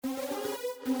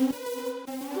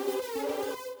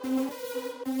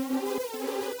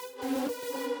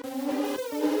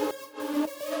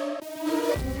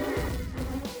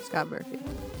Scott Murphy.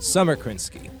 Summer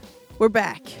Krinsky. We're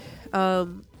back.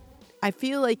 I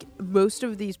feel like most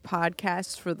of these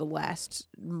podcasts for the last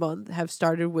month have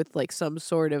started with like some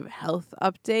sort of health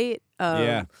update.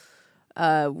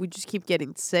 We just keep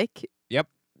getting sick. Yep.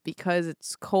 Because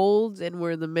it's cold and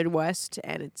we're in the Midwest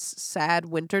and it's sad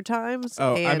winter times.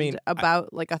 Oh, and I mean,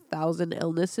 about like 1,000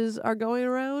 illnesses are going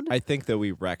around. I think that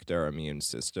we wrecked our immune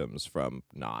systems from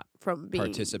not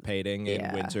participating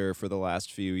in winter for the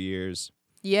last few years.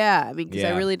 Yeah, I mean, because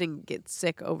I really didn't get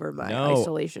sick over my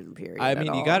isolation period. I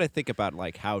mean, you got to think about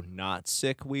like how not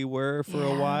sick we were for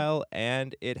a while,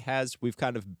 and we've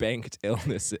kind of banked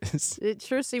illnesses. It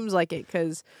sure seems like it,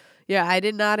 because I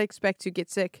did not expect to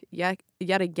get sick yet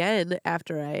again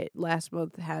after I last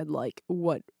month had like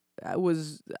what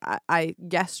was I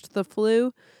guessed the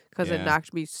flu because it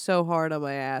knocked me so hard on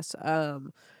my ass.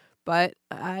 But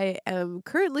I am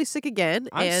currently sick again.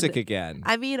 I'm sick again.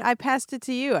 I mean, I passed it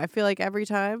to you. I feel like every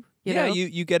time, you know?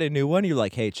 you get a new one. You're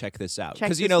like, hey, check this out.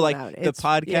 Because, the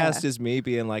podcast is me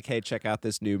being like, hey, check out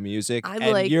this new music.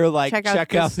 You're like,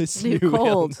 check out this new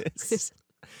illness.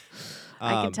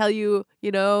 I can tell you,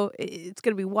 it's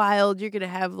going to be wild. You're going to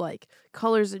have, like,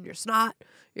 colors in your snot.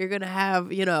 You're going to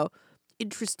have,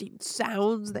 interesting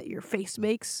sounds that your face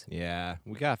makes. Yeah,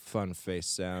 we got fun face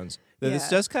sounds. This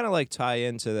does kind of like tie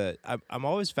into the. I'm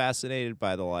always fascinated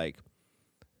by the like.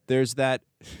 There's that,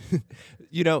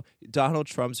 Donald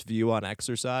Trump's view on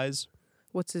exercise.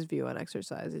 What's his view on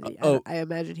exercise? I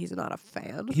imagine he's not a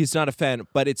fan. He's not a fan,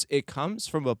 but it comes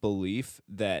from a belief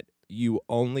that you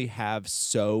only have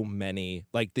so many,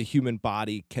 like the human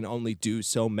body can only do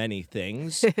so many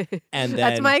things. And then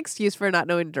that's my excuse for not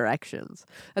knowing directions.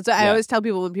 That's what I always tell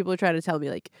people when people try to tell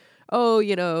me like, oh,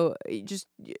 you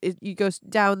go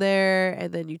down there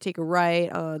and then you take a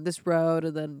right on this road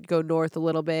and then go north a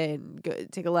little bit and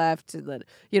take a left and then,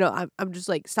 I'm just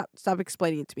like, stop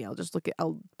explaining it to me.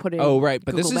 I'll put it in Oh, right.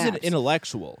 But Google this is Maps. an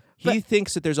intellectual. He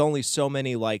thinks that there's only so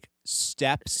many like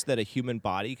steps that a human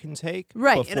body can take.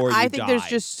 Right. Before and I you think die. there's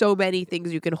just so many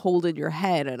things you can hold in your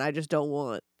head and I just don't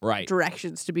want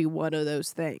directions to be one of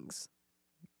those things.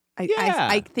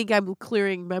 I think I'm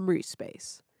clearing memory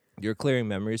space. You're clearing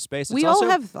memory space. We all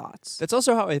have thoughts. That's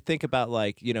also how I think about,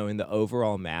 like, in the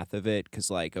overall math of it,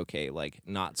 because, like, okay, like,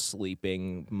 not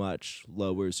sleeping much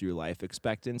lowers your life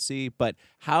expectancy, but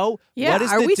how? Yeah, what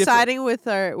is are the we siding with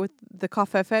the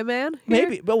Coffee man here?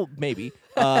 Maybe. Well, maybe.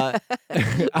 I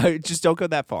just don't go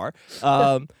that far.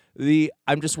 I'm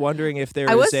just wondering if there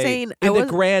is the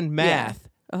grand math.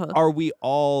 Are we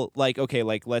all like, okay,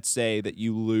 like, let's say that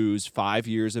you lose 5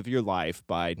 years of your life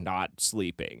by not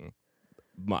sleeping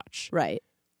much. Right.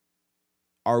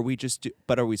 Are we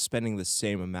spending the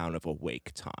same amount of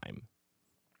awake time?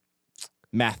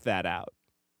 Math that out,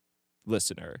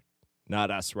 listener,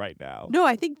 not us right now. No,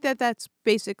 I think that's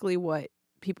basically what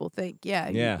people think.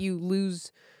 Yeah. You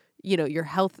lose, your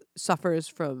health suffers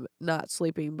from not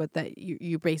sleeping, but that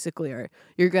you basically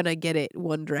you're going to get it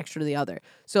one direction or the other.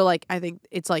 So like, I think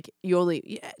it's like you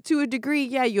only, to a degree,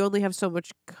 you only have so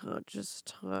much conscious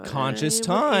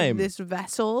time in this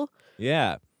vessel.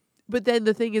 Yeah. But then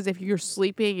the thing is, if you're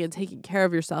sleeping and taking care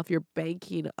of yourself, you're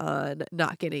banking on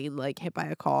not getting like hit by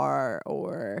a car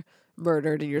or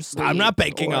murdered in your sleep. I'm not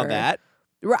banking on that.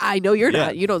 I know you're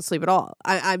not. You don't sleep at all.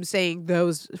 I'm saying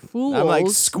those fools. I'm like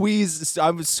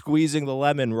I'm squeezing the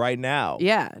lemon right now.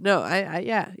 Yeah. No.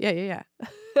 Yeah.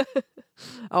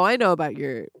 Oh, I know about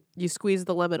you squeeze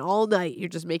the lemon all night. You're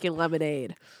just making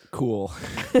lemonade. Cool.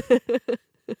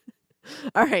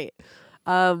 All right.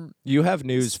 You have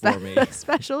news for me.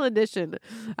 Special edition.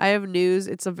 I have news.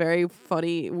 It's a very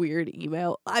funny, weird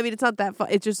email. I mean, it's not that fun.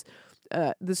 It's just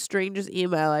the strangest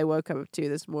email I woke up to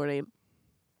this morning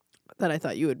that I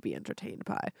thought you would be entertained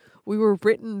by. We were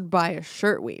written by a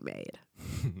shirt we made.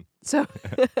 So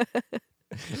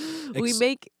we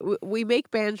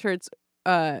make band shirts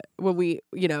when we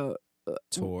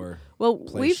tour. Well,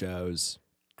 play shows.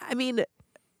 I mean,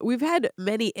 we've had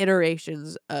many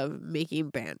iterations of making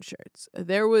band shirts.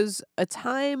 There was a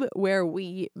time where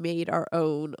we made our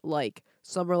own, like,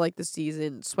 Summer Like the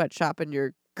Season sweatshop in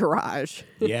your garage.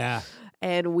 Yeah.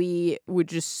 And we would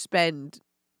just spend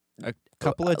a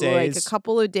couple of days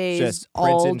just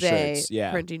all day shirts.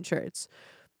 Yeah. printing shirts.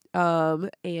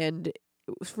 And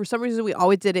for some reason, we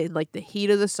always did it in, like, the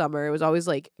heat of the summer. It was always,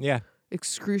 like,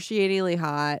 excruciatingly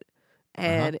hot.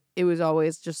 And it was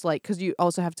always just like, because you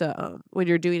also have to, when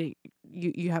you're doing it,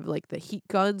 you have like the heat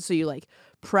gun. So you like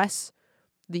press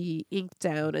the ink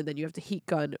down, and then you have to heat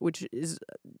gun, which is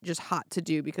just hot to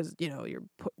do because you're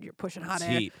pushing hot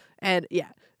air. Heat. And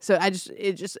so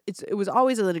it was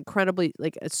always an incredibly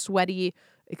like a sweaty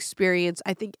experience.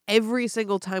 I think every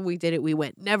single time we did it, we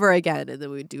went never again, and then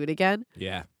we would do it again.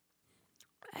 Yeah.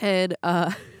 And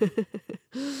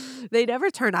they never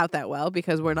turn out that well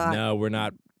because we're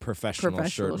not professional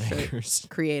shirt makers.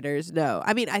 Creators. No,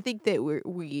 I mean, I think that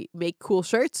we make cool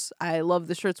shirts. I love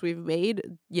the shirts we've made,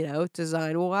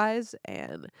 design wise,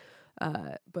 and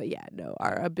but yeah, no,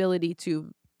 our ability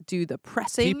to do the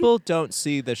pressing. People don't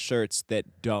see the shirts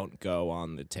that don't go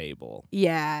on the table.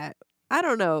 Yeah, I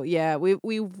don't know. Yeah,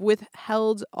 we've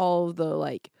withheld all the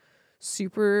like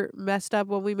super messed up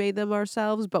when we made them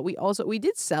ourselves, but we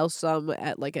did sell some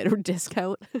at like a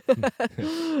discount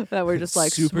that were just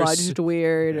like smudged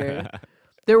weird, or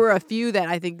there were a few that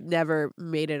I think never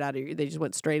made it out of they just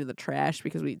went straight in the trash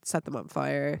because we set them on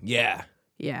fire. Yeah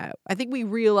I think we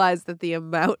realized that the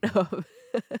amount of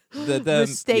the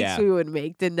mistakes we would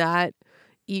make did not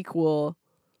equal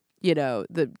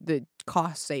the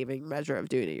cost saving measure of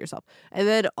doing it yourself. And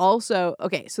then also,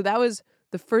 okay, so that was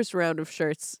the first round of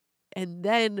shirts. And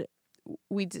then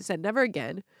we said never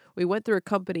again. We went through a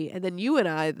company, and then you and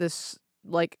I, this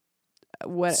like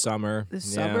what summer? This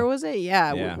summer was it?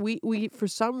 Yeah. We for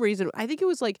some reason, I think it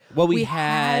was like we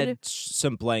had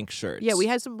some blank shirts. Yeah, we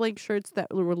had some blank shirts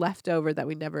that were left over that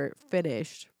we never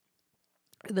finished.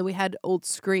 And then we had old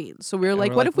screens. So we were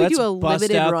like, what if we do a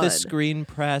limited run? Bust out the screen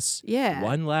press. Yeah.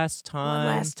 One last time.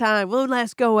 One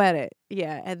last go at it.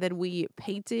 Yeah. And then we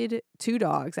painted 2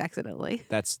 dogs accidentally.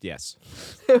 Yes.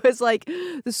 It was like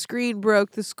the screen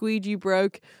broke, the squeegee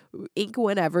broke, ink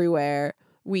went everywhere.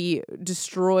 We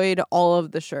destroyed all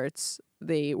of the shirts.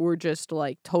 They were just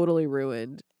like totally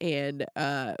ruined. And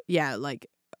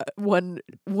one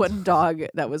dog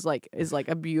that was like is like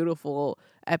a beautiful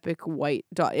epic white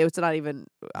dog. It's not even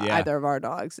either of our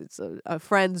dogs. It's a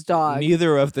friend's dog.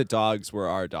 Neither of the dogs were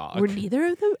our dog. Were neither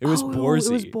of them? It was Borzy.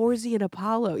 It was Borzy and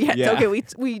Apollo. Yeah. Okay.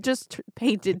 We just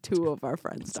painted 2 of our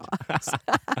friends' dogs.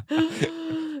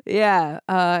 Yeah.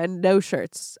 And no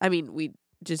shirts. I mean, we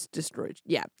just destroyed.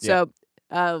 Yeah. So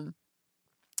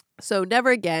So never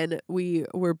again. We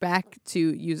were back to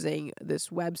using this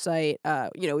website.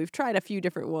 We've tried a few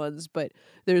different ones, but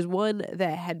there's one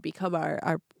that had become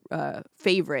our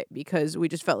favorite because we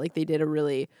just felt like they did a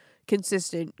really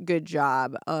consistent, good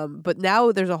job. But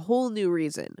now there's a whole new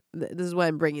reason. This is why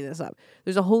I'm bringing this up.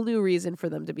 There's a whole new reason for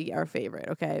them to be our favorite,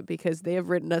 okay? Because they have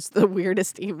written us the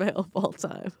weirdest email of all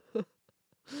time.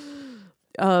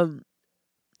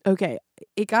 Okay,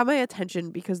 it got my attention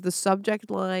because the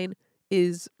subject line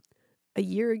is, "A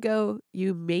year ago,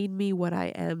 you made me what I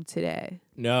am today."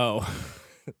 No.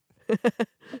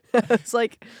 It's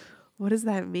like, what does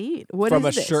that mean? What from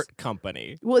is a this? shirt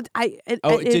company? Well,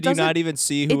 did you not even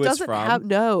see who it's from?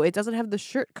 No, it doesn't have the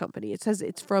shirt company. It says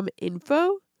it's from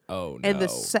Info. Oh, no. And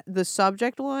the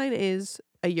subject line is,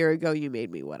 "A year ago, you made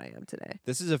me what I am today."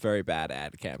 This is a very bad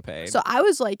ad campaign. So I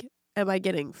was like, am I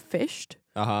getting fished?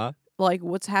 Uh-huh. Like,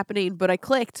 what's happening? But I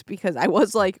clicked because I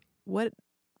was like, what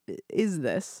is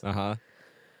this? Uh-huh.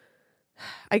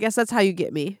 I guess that's how you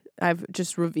get me. I've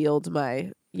just revealed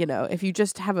my, if you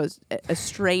just have a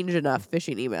strange enough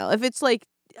phishing email. If it's like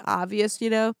obvious,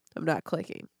 I'm not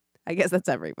clicking. I guess that's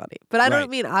everybody. But I don't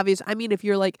mean obvious. I mean, if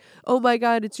you're like, oh my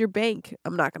God, it's your bank,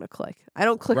 I'm not going to click. I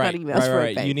don't click on emails from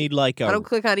a bank. You need like I don't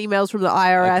click on emails from the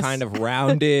IRS. A kind of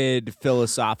rounded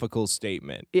philosophical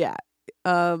statement. Yeah.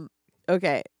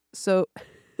 Okay. So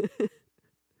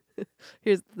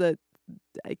here's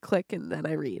I click and then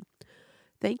I read.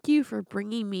 "Thank you for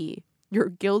bringing me your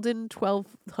Gildan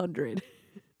 1200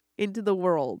 into the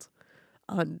world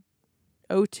on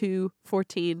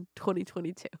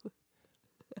 02/14/2022.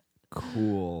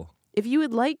 Cool. If you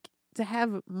would like to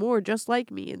have more just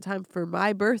like me in time for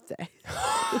my birthday."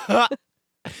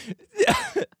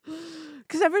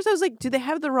 Because at first I was like, do they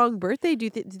have the wrong birthday? Do you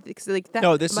think like that?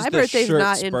 No, this my is the birthday's shirt's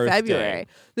not in birthday. February.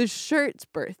 The shirt's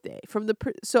birthday from the.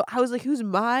 So I was like, who's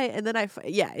my? And then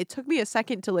it took me a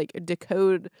second to like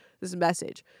decode this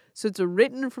message. So it's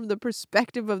written from the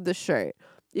perspective of the shirt.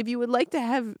 If you would like to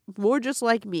have more just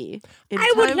like me,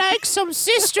 I would like some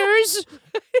sisters.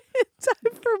 In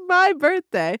time for my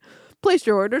birthday, place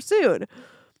your order soon.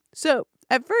 So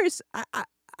at first,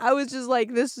 I was just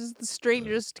like, this is the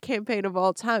strangest campaign of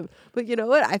all time. But you know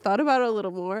what? I thought about it a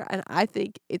little more, and I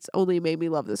think it's only made me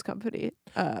love this company.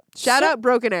 Shout out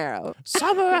Broken Arrow.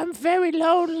 Summer, I'm very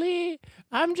lonely.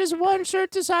 I'm just one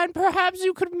shirt design. Perhaps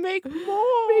you could make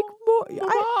more. Make more.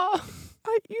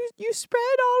 You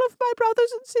spread all of my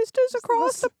brothers and sisters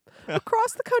across the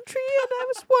country, and I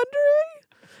was wondering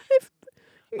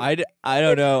I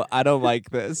don't know. I don't like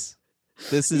this.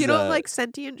 This is you don't like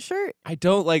sentient shirt? I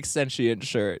don't like sentient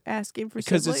shirt. Asking for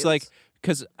because siblings? it's like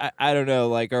because I don't know.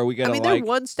 Like, are we gonna? I mean, they're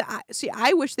ones to see.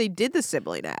 I wish they did the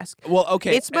sibling ask. Well,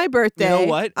 okay, it's my birthday. You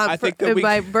know what? I think that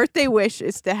my birthday wish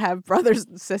is to have brothers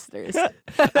and sisters.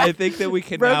 I think that we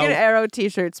can Broken Arrow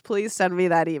T-shirts. Please send me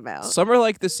that email. Summer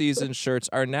Like the Season shirts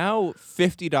are now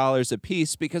 $50 a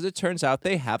piece because it turns out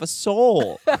they have a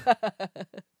soul.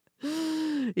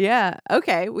 Yeah.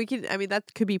 Okay. We can. I mean,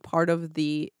 that could be part of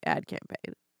the ad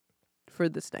campaign for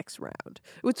this next round.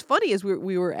 What's funny is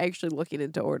we were actually looking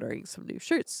into ordering some new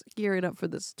shirts, gearing up for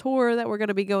this tour that we're going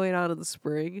to be going on in the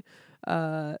spring.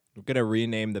 We're going to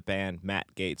rename the band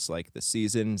Matt Gates Like the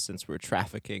Season since we're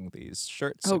trafficking these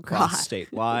shirts across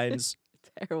state lines.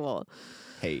 Terrible.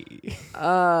 Hey.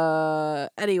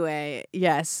 Anyway,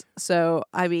 yes. So,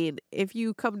 I mean, if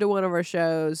you come to one of our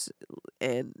shows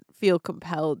and feel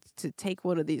compelled to take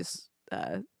one of these,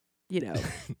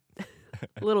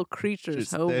 little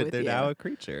creatures home with you. They're now a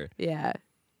creature. Yeah.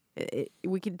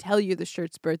 We can tell you the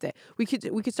shirt's birthday. We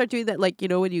could start doing that, like,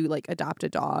 when you like adopt a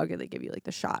dog and they give you like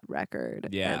the shot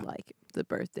record and like the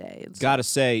birthday and stuff. Gotta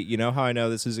say, you know how I know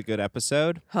this is a good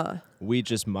episode? Huh. We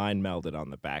just mind melded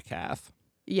on the back half.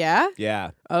 Yeah?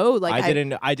 Yeah. Oh, like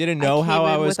I didn't know how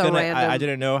I was gonna I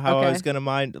didn't know how I was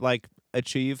gonna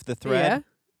achieve the thread,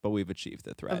 but we've achieved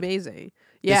the thread. Amazing.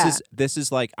 Yeah. This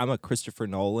is like I'm a Christopher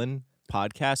Nolan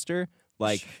podcaster.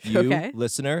 Like you,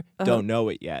 listener, don't know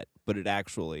it yet, but it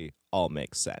actually all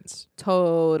makes sense.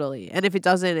 Totally. And if it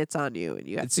doesn't, it's on you, and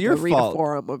you have to read a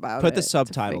forum about it. Put the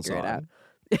subtitles on.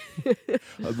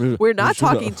 We're not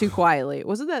talking too quietly.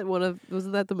 Wasn't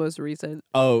that the most recent?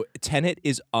 Oh, Tenet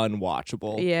is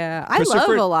unwatchable. Yeah, I love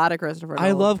a lot of Christopher Nolan.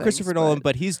 I love Christopher Nolan,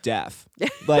 but he's deaf.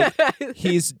 Like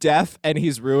he's deaf and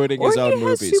he's ruining his own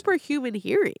movies. He has superhuman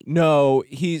hearing. No,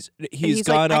 he's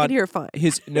gone like, on. I can hear fine.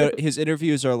 His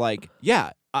interviews are like,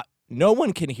 yeah. No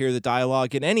one can hear the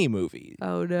dialogue in any movie.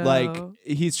 Oh, no. Like,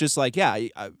 he's just like,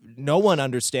 no one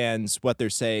understands what they're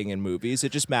saying in movies.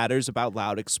 It just matters about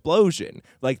loud explosion.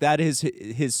 Like, that is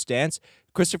his stance.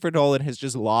 Christopher Nolan has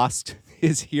just lost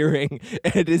his hearing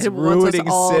and is ruining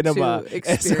cinema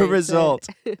as a result.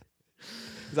 He's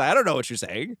like, I don't know what you're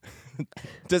saying.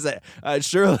 Does it?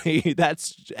 Surely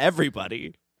that's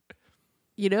everybody.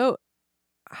 You know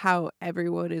how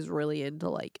everyone is really into,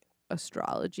 like,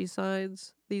 astrology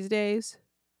signs these days?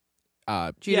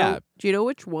 Do you know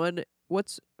which one?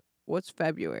 What's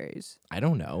February's? I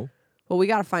don't know. Well, we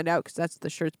got to find out because that's the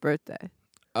shirt's birthday.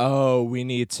 Oh, we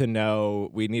need to know.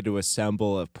 We need to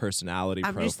assemble a personality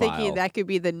profile. I'm just thinking that could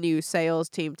be the new sales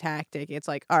team tactic. It's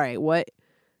like, all right, what,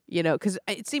 because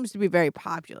it seems to be very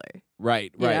popular.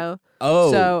 Right. You know?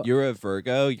 Oh, so you're a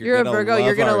Virgo. You're a Virgo.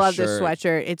 You're gonna love this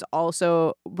sweatshirt. It's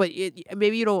also, but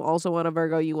maybe you don't also want a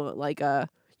Virgo. You want like a.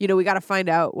 We got to find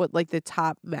out what like the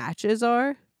top matches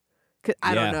are. 'Cause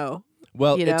I don't know.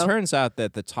 Well, it turns out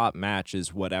that the top match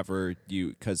is whatever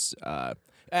because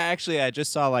actually I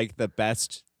just saw like the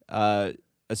best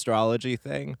astrology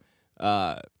thing.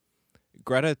 Greta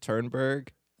Thunberg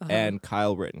and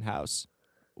Kyle Rittenhouse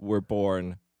were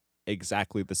born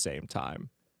exactly the same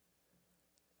time.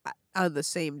 On the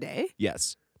same day?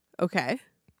 Yes. Okay.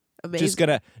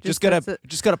 Amazing. Just gonna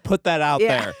put that out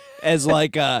there as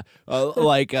like a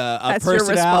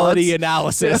personality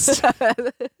analysis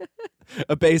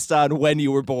based on when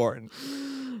you were born.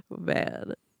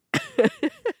 Man,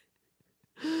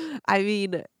 I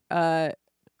mean,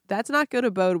 that's not going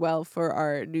to bode well for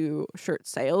our new shirt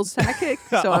sales tactic.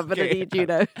 So I'm gonna need you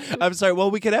to. I'm sorry.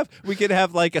 Well, we could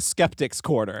have like a skeptics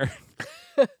corner.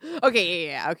 Okay.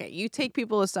 Yeah. Okay. You take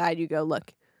people aside. You go,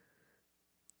 look.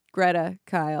 Greta,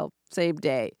 Kyle, same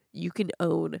day. You can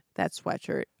own that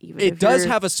sweatshirt. It does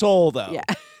have a soul, though. Yeah.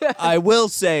 I will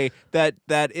say that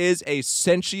is a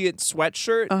sentient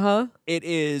sweatshirt. It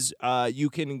is. You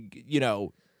can.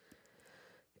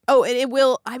 Oh, and it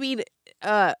will. I mean,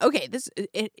 okay.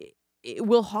 It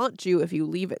will haunt you if you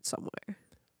leave it somewhere.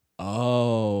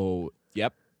 Oh,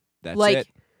 yep. That's like, it.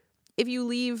 If you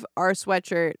leave our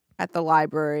sweatshirt at the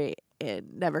library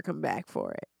and never come back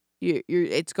for it.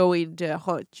 It's going to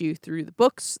haunt you through the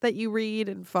books that you read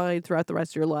and find throughout the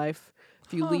rest of your life.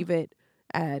 If you leave it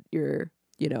at your,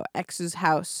 ex's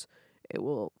house, it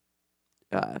will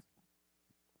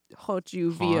haunt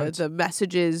you via the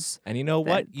messages. And you know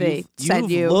what?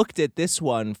 You've looked at this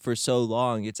one for so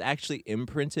long, it's actually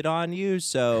imprinted on you,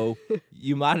 so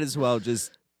you might as well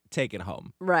just take it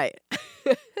home. Right.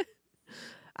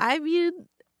 I mean,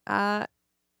 I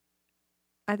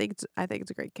think it's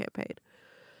a great campaign.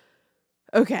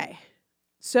 Okay,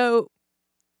 so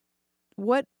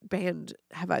what band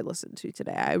have I listened to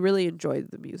today? I really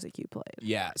enjoyed the music you played.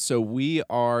 Yeah, so we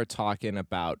are talking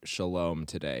about Shalom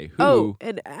today, who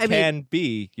can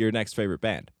be your next favorite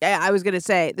band. Yeah, I was going to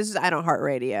say, this is I Don't Heart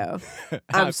Radio.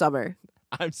 I'm Summer.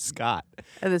 I'm Scott.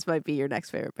 And this might be your next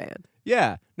favorite band.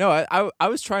 Yeah. No, I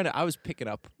was picking up, I was picking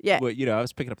up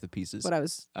the pieces. What I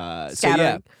was scattering. So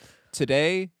yeah,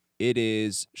 today it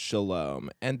is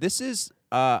Shalom. And this is,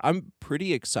 I'm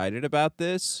pretty excited about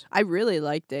this. I really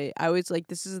liked it. I was like,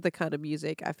 this is the kind of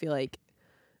music I feel like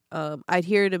I'd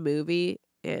hear in a movie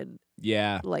and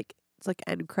like it's like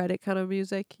end credit kind of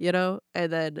music, and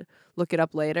then look it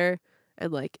up later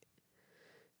and like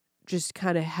just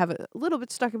kind of have it a little bit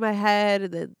stuck in my head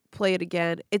and then play it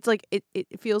again. It's like it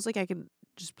feels like I can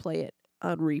just play it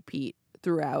on repeat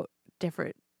throughout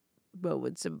different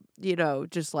moments and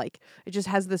just like it just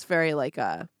has this very like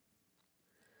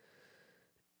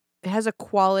it has a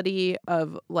quality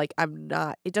of like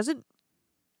it doesn't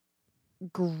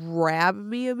grab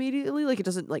me immediately, like it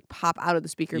doesn't like pop out of the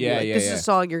speaker and be like, this is a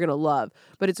song you're gonna love,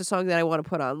 but it's a song that I want to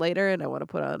put on later and I want to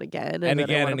put on again and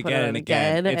again and again and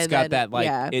again. It's got that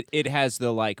like it has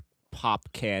the like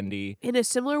pop candy in a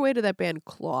similar way to that band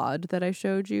Claude that I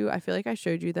showed you. I feel like I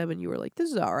showed you them and you were like,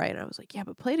 this is all right, and I was like, yeah,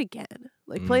 but play it again,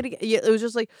 like play it again. Yeah, it was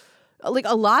just like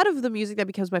a lot of the music that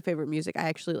becomes my favorite music I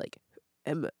actually like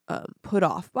am put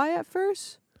off by at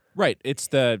first. Right, it's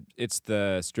the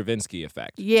Stravinsky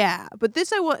effect. Yeah, but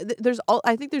this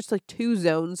I think there's like two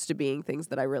zones to being things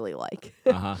that I really like.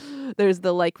 There's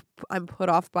the like I'm put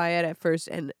off by it at first,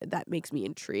 and that makes me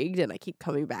intrigued, and I keep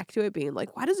coming back to it, being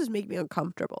like, why does this make me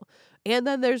uncomfortable? And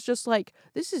then there's just like,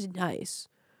 this is nice.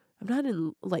 I'm not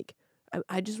in like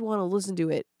I just want to listen to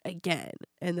it again,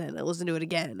 and then I listen to it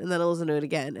again, and then I listen to it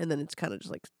again, and then it's kind of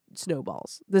just like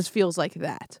snowballs. This feels like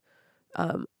that.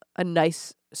 A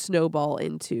nice snowball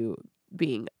into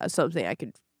being something I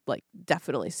could like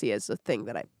definitely see as a thing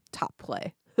that I top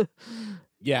play.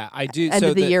 Yeah, I do. End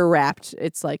of the year wrapped.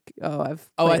 It's like, I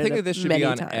think that this should be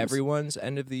on times. Everyone's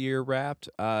end of the year wrapped.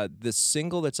 The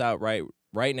single that's out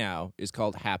right now is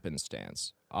called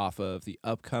Happenstance, off of the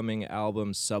upcoming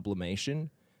album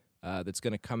Sublimation, that's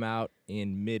going to come out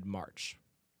in mid-March.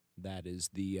 That is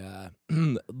the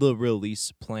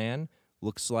release plan.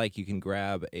 Looks like you can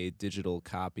grab a digital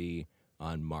copy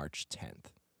on March 10th.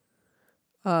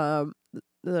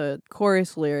 The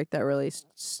chorus lyric that really,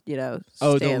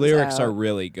 the lyrics are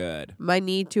really good. My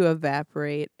need to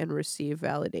evaporate and receive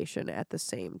validation at the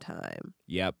same time.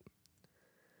 Yep.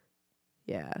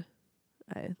 Yeah.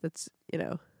 That's,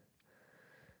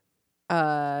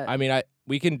 I mean,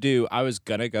 we can do. I was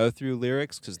gonna go through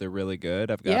lyrics because they're really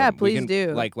good. I've got. Yeah, them. please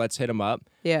do. Like, let's hit them up.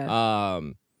 Yeah.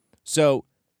 So.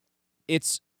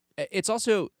 It's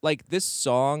also like this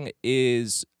song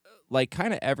is like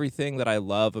kind of everything that I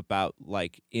love about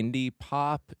like indie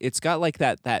pop. It's got like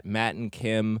that Matt and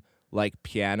Kim like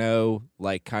piano,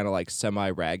 like kind of like semi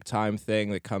ragtime thing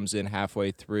that comes in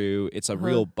halfway through. It's a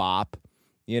real bop,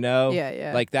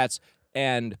 Yeah. Like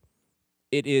and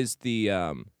it is the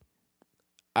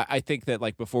I think that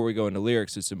like before we go into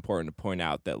lyrics, it's important to point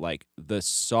out that like the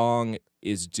song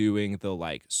is doing the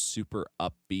like super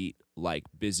upbeat, like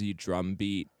busy drum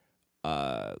beat,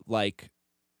 kind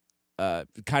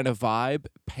of vibe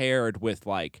paired with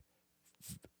like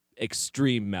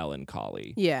extreme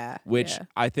melancholy. Yeah. Which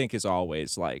I think is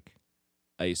always like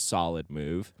a solid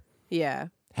move. Yeah.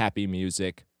 Happy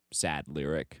music, sad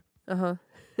lyric. So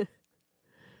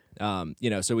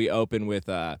we open with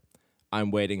I'm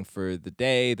waiting for the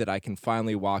day that I can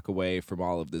finally walk away from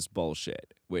all of this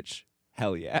bullshit, which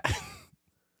hell yeah.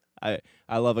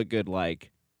 I love a good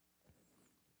like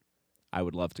I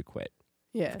would love to quit.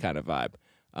 Yeah. Kind of vibe.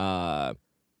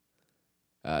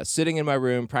 Sitting in my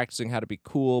room practicing how to be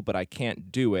cool, but I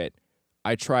can't do it.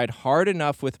 I tried hard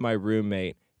enough with my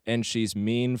roommate and she's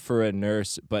mean for a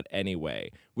nurse, but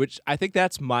anyway, which I think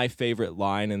that's my favorite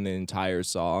line in the entire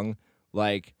song.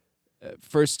 Like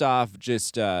first off,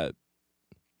 just I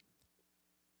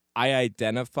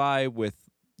identify with,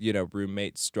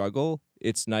 roommate struggle.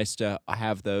 It's nice to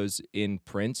have those in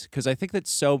print because I think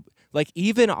that's so, like,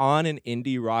 even on an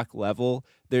indie rock level,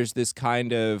 there's this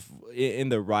kind of, in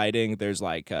the writing, there's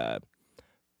like a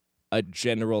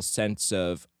general sense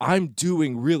of, I'm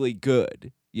doing really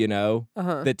good,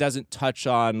 that doesn't touch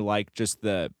on, like, just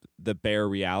the bare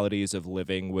realities of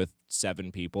living with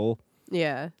 7 people.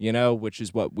 Yeah. Which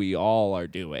is what we all are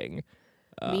doing.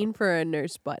 Mean for a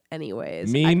nurse, but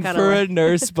anyways. Mean for a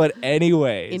nurse, but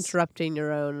anyways. Interrupting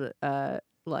your own,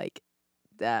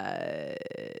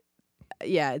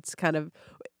 it's kind of.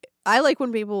 I like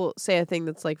when people say a thing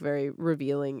that's like very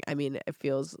revealing. I mean, it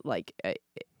feels like it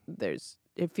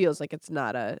feels like it's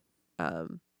not a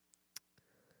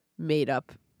made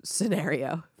up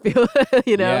scenario.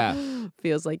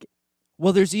 Feels like.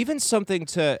 Well, there's even something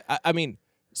to. I mean,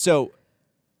 so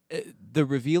the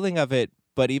revealing of it,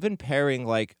 but even pairing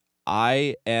like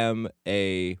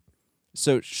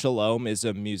So Shalom is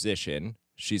a musician.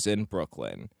 She's in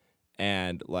Brooklyn,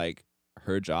 and like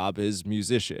her job is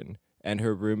musician, and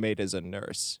her roommate is a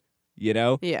nurse.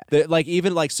 Yeah. Like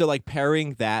even like so like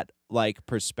pairing that like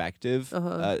perspective,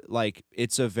 like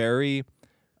it's a very,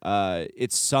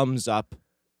 it sums up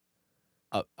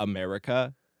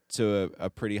America to a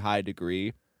pretty high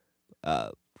degree.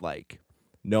 Like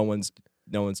no one's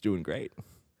doing great.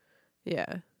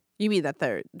 Yeah. You mean that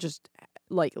they're just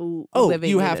like living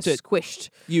you in have to squished.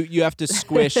 You have to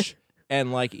squish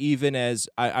and like even as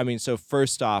I mean, so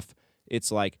first off,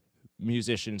 it's like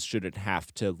musicians shouldn't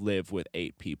have to live with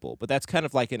 8 people, but that's kind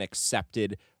of like an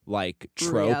accepted like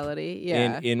trope reality.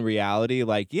 Yeah. in reality.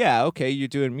 Like, yeah, okay, you're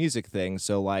doing music things,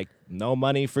 so like no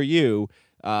money for you.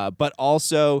 But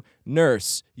also,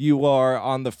 nurse, you are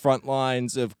on the front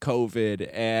lines of COVID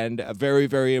and very,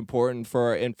 very important for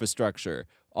our infrastructure.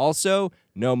 Also,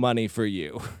 no money for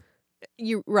you.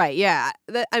 You're right. Yeah.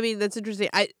 That's interesting.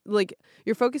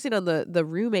 You're focusing on the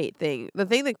roommate thing. The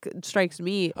thing that strikes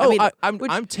me.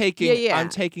 I'm taking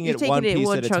it one piece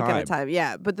one at a chunk time. at a time.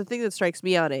 Yeah. But the thing that strikes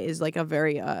me on it is like a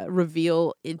very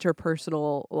reveal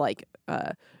interpersonal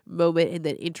moment, and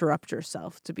then interrupt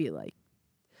yourself to be like,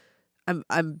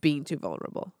 I'm being too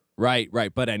vulnerable. Right.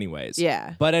 But anyways.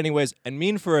 Yeah. And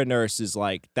mean for a nurse is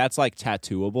like, that's like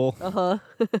tattooable.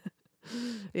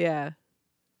 Yeah.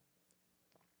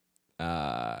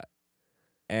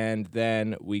 And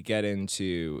then we get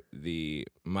into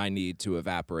my need to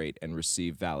evaporate and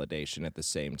receive validation at the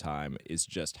same time is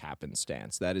just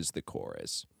happenstance. That is the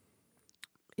chorus.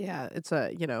 Yeah. It's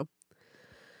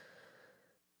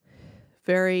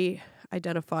very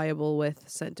identifiable with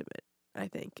sentiment, I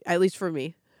think, at least for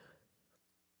me.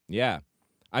 Yeah.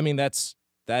 I mean, that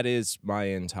is my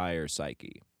entire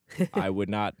psyche. I would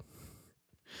not,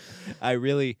 I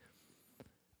really,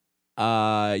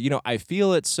 I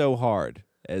feel it so hard,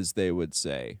 as they would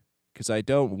say, because I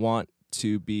don't want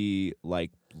to be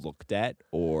like looked at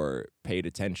or paid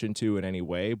attention to in any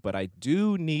way, but I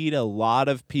do need a lot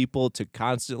of people to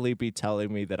constantly be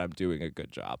telling me that I'm doing a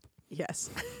good job. Yes.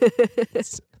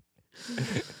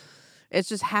 It's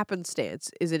just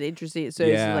happenstance. Is it interesting? So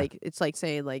it's like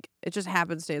saying like it just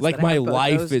happenstance. Like that my I have both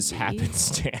life those is needs.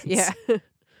 happenstance. Yeah.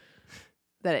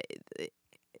 That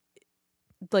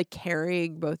like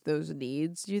carrying both those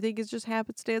needs, do you think is just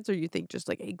happenstance, or you think just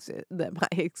like that my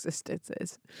existence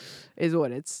is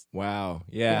what it's? Wow.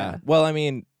 Yeah. Well, I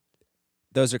mean,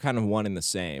 those are kind of one and the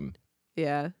same.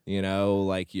 Yeah.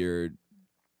 Like your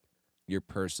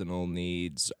personal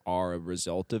needs are a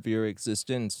result of your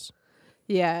existence.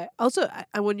 Yeah. Also,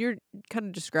 when you're kind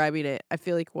of describing it, I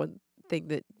feel like one thing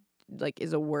that like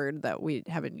is a word that we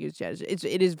haven't used yet is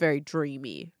it is very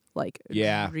dreamy. Like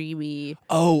dreamy.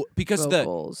 Oh, because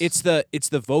vocals. it's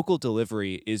the vocal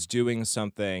delivery is doing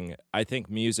something, I think,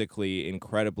 musically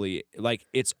incredibly, like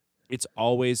it's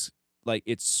always like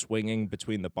it's swinging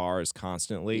between the bars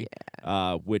constantly.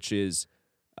 Yeah. Which is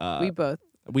we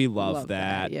love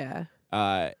that. Yeah.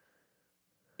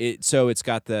 It's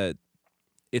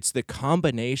the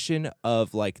combination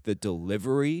of like the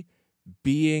delivery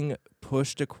being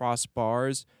pushed across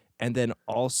bars, and then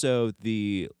also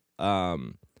the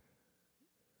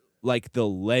like the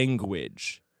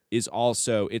language is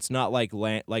also, it's not like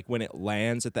like when it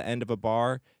lands at the end of a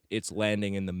bar, it's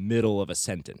landing in the middle of a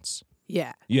sentence.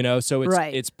 Yeah. So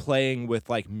it's playing with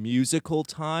like musical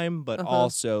time, but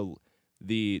also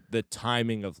the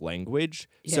timing of language.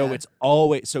 Yeah. So it's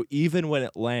always, so even when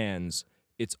it lands,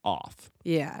 it's off.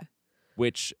 Yeah.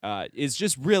 Which is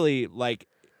just really like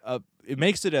it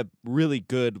makes it a really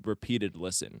good repeated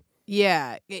listen.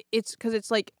 Yeah. It's because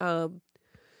it's like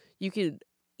you can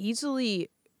easily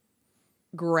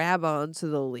grab onto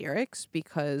the lyrics,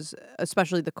 because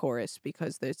especially the chorus,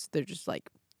 because they're just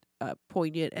like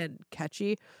poignant and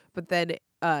catchy, but then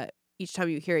each time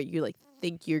you hear it, you like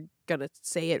think you're gonna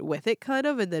say it with it kind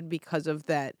of, and then because of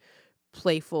that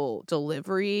playful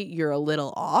delivery, you're a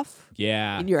little off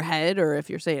in your head, or if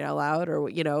you're saying it out loud, or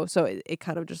so it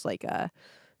kind of just like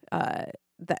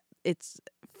that it's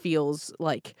feels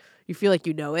like you feel like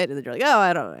it, and then you're like, oh,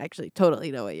 I don't actually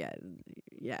totally know it yet.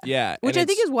 Yeah. Which I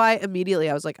think is why immediately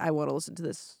I was like, I want to listen to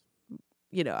this.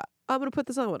 I'm gonna put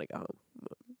this on when I go home.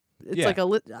 It's like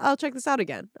I'll check this out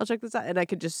again. I'll check this out, and I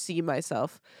could just see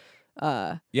myself.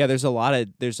 There's a lot of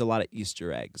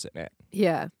Easter eggs in it.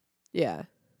 Yeah,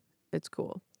 it's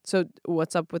cool. So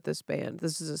what's up with this band?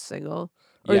 This is a single,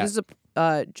 or this is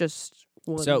a just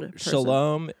one person?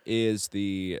 Shalom is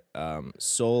the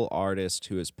sole artist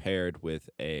who is paired with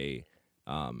a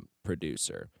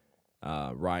producer,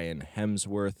 Ryan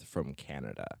Hemsworth from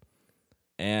Canada.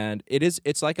 And it's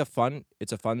a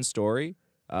fun story.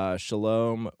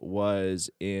 Shalom was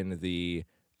in the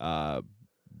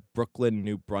Brooklyn,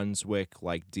 New Brunswick,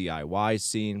 like DIY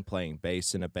scene, playing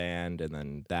bass in a band, and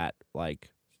then that, like,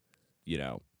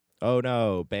 oh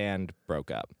no, band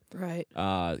broke up. Right.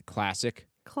 Classic.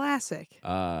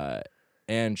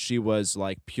 And she was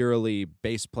like purely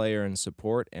bass player and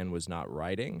support and was not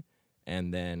writing,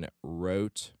 and then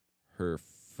wrote her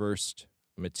first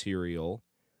material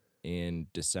in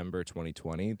December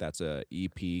 2020. That's a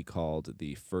EP called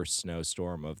The First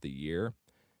Snowstorm of the Year,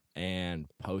 and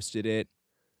posted it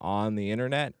on the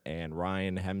internet, and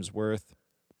Ryan Hemsworth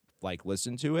like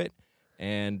listened to it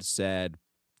and said,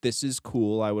 "This is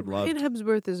cool. I would love." Ryan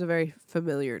Hemsworth is a very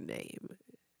familiar name.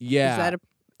 Yeah.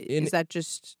 Is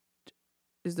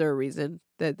there a reason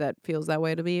that feels that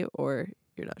way to me, or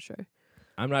you're not sure?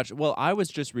 I'm not sure. Well, I was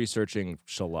just researching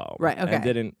Shalom. Right, okay. And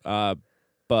didn't,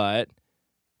 but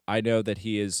I know that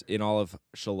he is, in all of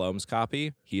Shalom's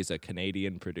copy, he's a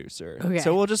Canadian producer. Okay.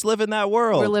 So we'll just live in that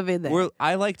world. We're living there.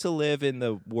 I like to live in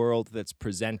the world that's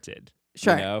presented.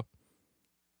 Sure. You know?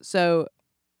 So,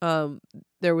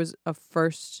 there was a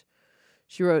first,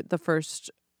 she wrote the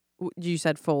first, you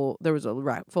said there was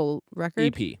a full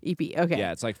record? EP. Okay.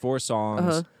 Yeah, it's like 4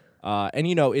 songs. And,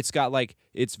 it's got like,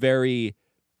 it's very,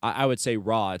 I would say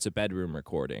raw. It's a bedroom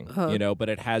recording, but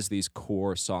it has these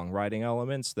core songwriting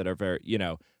elements that are very,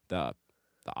 the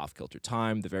off-kilter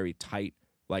time, the very tight,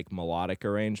 like, melodic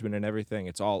arrangement and everything.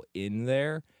 It's all in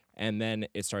there. And then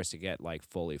it starts to get, like,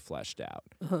 fully fleshed out.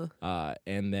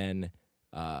 And then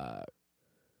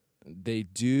they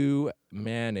do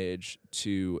manage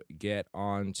to get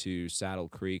onto Saddle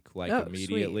Creek, like,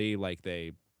 immediately. Sweet. Like,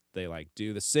 they like,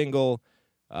 do the single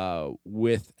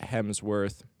with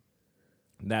Hemsworth.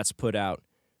 That's put out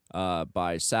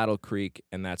by Saddle Creek,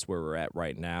 and that's where we're at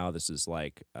right now. This is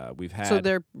like we've had. So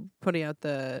they're putting out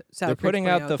the. They're putting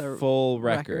out the full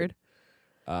record.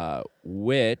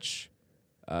 Which,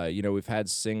 we've had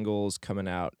singles coming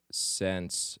out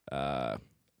since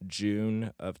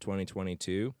June of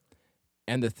 2022,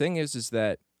 and the thing is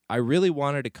that I really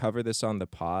wanted to cover this on the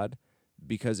pod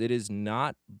because it is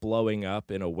not blowing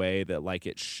up in a way that, like,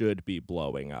 it should be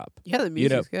blowing up. Yeah, the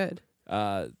music's good.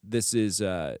 This is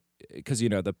because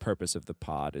the purpose of the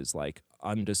pod is like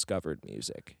undiscovered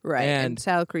music, right? And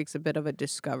Saddle Creek's a bit of a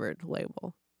discovered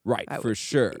label, right? For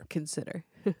sure. Consider.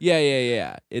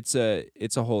 Yeah. It's a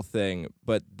whole thing,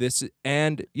 but this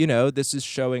this is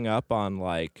showing up on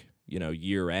like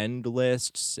year-end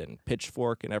lists and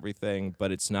Pitchfork and everything,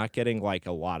 but it's not getting like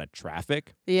a lot of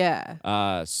traffic.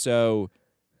 Yeah. So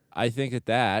I think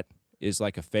that is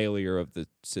like a failure of the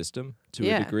system to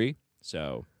a degree.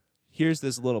 So here's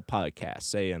this little podcast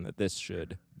saying that this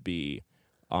should be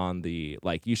on the,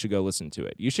 like, you should go listen to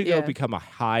it. You should go become a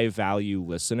high-value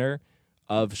listener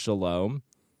of Shalom.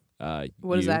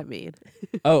 What does that mean?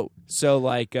 So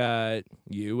like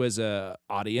you as a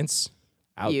audience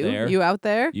out there. You out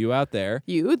there? You out there.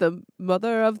 You, the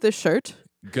mother of the shirt.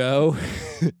 Go,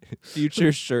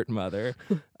 future shirt mother.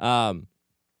 Go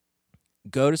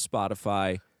to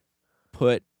Spotify,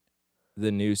 put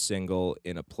the new single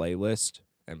in a playlist,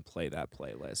 and play that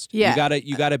playlist. Yeah.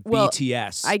 You gotta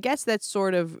BTS. I guess that's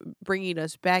sort of bringing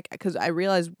us back, because I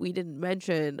realized we didn't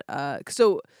mention,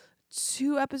 so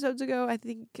 2 episodes ago, I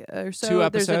think, or so, 2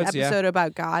 episodes, there's an episode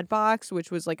about Godbox,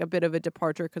 which was like a bit of a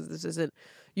departure because this isn't,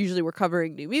 usually we're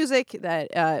covering new music,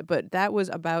 but that was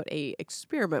about a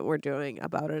experiment we're doing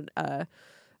about an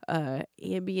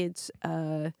ambient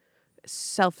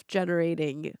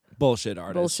self-generating bullshit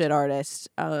artist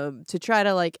to try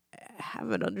to like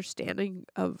have an understanding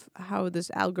of how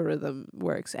this algorithm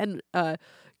works. And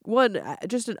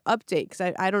just an update, because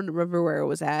I don't remember where it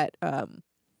was at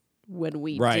when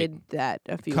we did that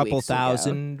a few couple weeks ago.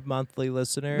 thousand monthly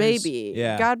listeners, maybe.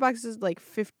 Yeah, Godbox is like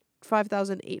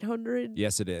 5,800.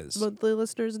 Yes, it is monthly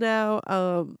listeners now.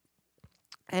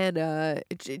 And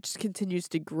it just continues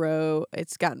to grow.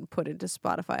 It's gotten put into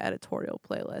Spotify editorial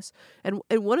playlists. And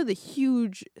one of the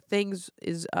huge things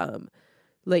is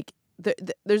like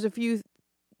there's a few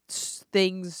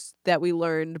things that we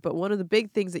learned, but one of the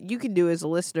big things that you can do as a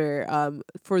listener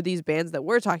for these bands that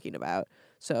we're talking about,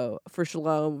 so for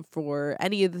Shalom, for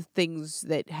any of the things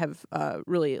that have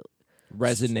really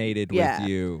resonated with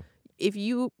you, if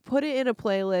you put it in a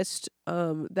playlist,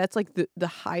 that's like the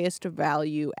highest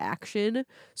value action.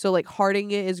 So like hearting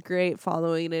it is great,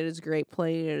 following it is great,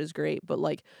 playing it is great, but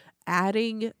like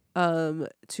adding to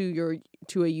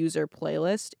a user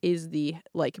playlist is the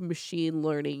like machine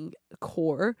learning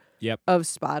core of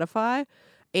Spotify,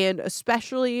 and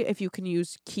especially if you can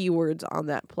use keywords on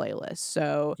that playlist.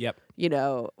 So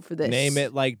for this, name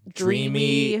it like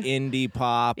dreamy indie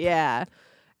pop. Yeah.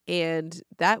 And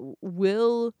that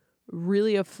will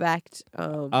really affect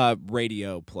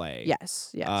radio play.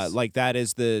 Yes. Like that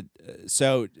is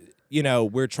so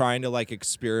we're trying to like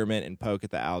experiment and poke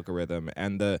at the algorithm,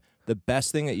 and the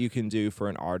best thing that you can do for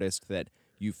an artist that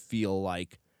you feel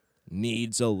like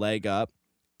needs a leg up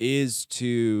is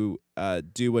to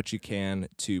do what you can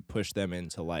to push them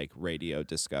into like radio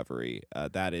discovery.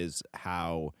 That is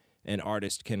how an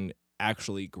artist can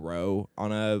actually grow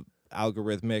on a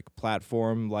algorithmic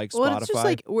platform like Spotify. Well, it's just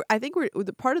like I think we're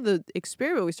the part of the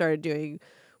experiment we started doing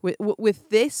with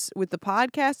the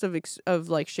podcast of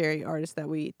like sharing artists that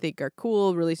we think are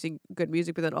cool, releasing good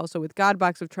music, but then also with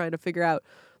Godbox of trying to figure out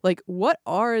like what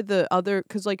are the other,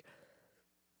 because like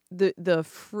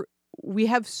we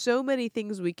have so many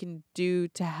things we can do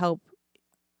to help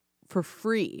for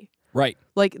free, right?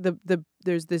 Like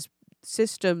there's this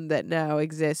system that now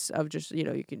exists of just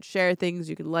you can share things,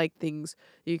 you can like things,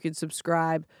 you can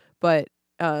subscribe, but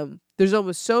there's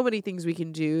almost so many things we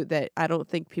can do that I don't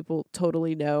think people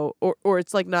totally know, or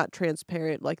it's like not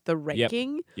transparent, like the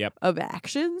ranking of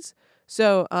actions.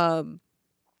 So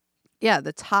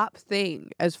the top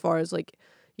thing as far as like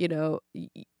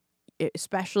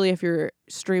especially if you're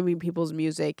streaming people's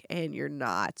music and you're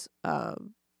not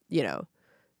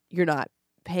you're not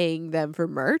paying them for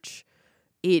merch,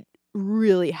 it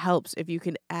really helps if you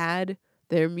can add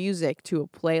their music to a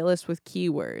playlist with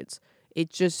keywords.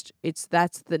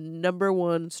 That's the number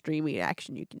one streaming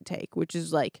action you can take, which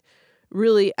is like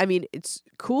really, I mean, it's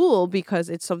cool because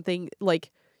it's something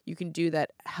like you can do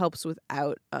that helps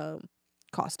without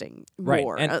costing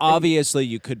more. Right. And obviously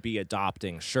you could be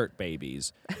adopting shirt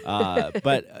babies.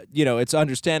 But it's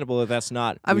understandable if that's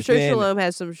not I'm sure Shalom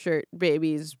has some shirt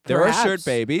babies. There are shirt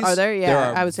babies. Are there? Yeah. There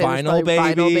are I would say vinyl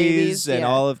babies and yeah.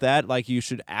 all of that. Like you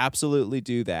should absolutely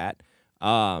do that.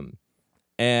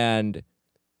 And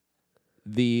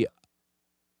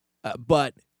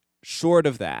but short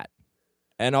of that,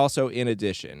 and also in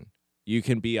addition, you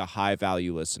can be a high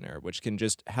value listener, which can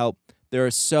just help. There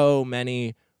are so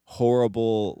many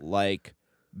horrible like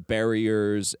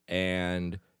barriers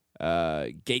and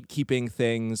gatekeeping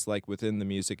things like within the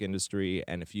music industry,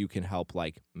 and if you can help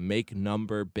like make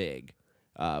number big,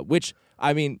 which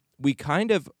I mean we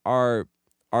kind of are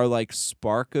like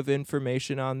spark of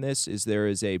information on this is there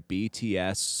is a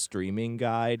BTS streaming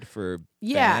guide for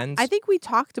fans. I think we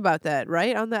talked about that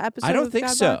right on the episode. I don't think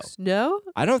so. No,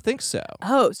 I don't think so.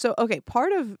 Oh, so okay,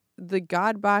 part of the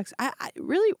Godbox, I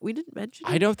really, we didn't mention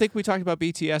it. I don't think we talked about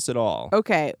BTS at all.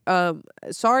 Okay,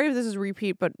 sorry if this is a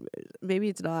repeat, but maybe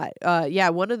it's not.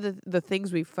 One of the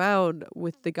things we found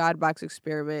with the Godbox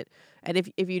experiment, and if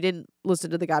you didn't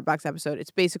listen to the Godbox episode, it's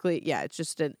basically, it's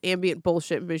just an ambient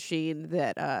bullshit machine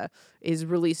that is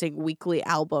releasing weekly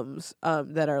albums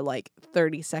that are like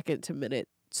 30-second to minute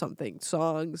something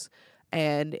songs.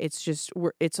 And it's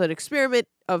an experiment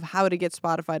of how to get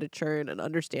Spotify to churn and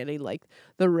understanding like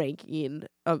the ranking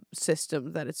of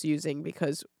system that it's using,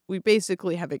 because we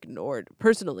basically have ignored,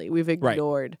 personally, like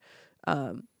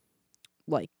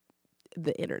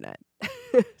the internet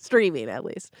streaming, at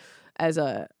least as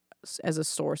a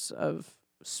source of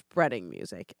spreading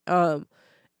music.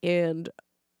 And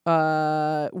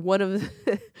one of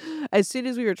as soon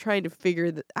as we were trying to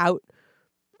figure out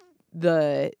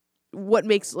what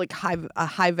makes like a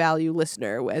high value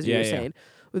listener, as you were saying,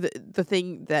 the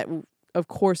thing that of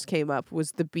course came up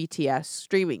was the BTS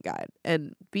streaming guide,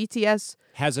 and BTS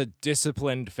has a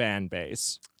disciplined fan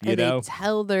base. They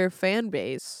tell their fan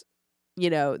base,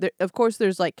 of course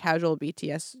there's like casual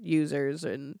BTS users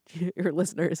and your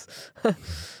listeners,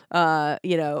 but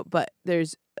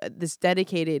there's this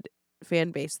dedicated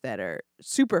fan base that are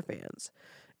super fans,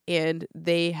 and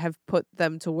they have put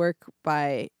them to work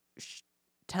by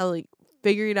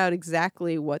figuring out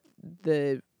exactly what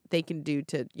they can do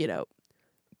to,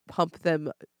 pump them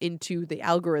into the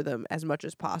algorithm as much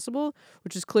as possible,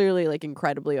 which is clearly like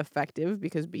incredibly effective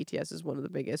because BTS is one of the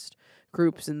biggest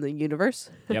groups in the universe.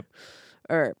 Yep.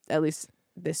 Or at least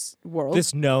this world.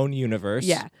 This known universe.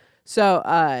 Yeah. So,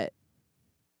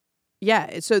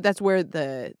 so that's where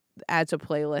the add to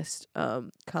playlist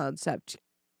concept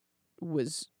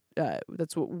was,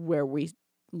 where we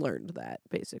learned that,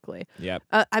 basically. Yep.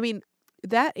 I mean,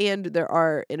 that, and there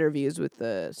are interviews with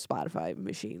the Spotify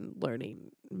machine learning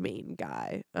main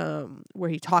guy, where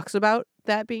he talks about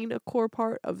that being a core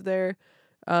part of their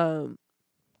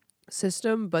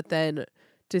system, but then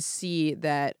to see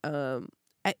that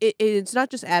it's not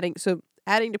just adding. So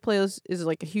adding to playlists is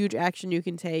like a huge action you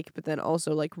can take, but then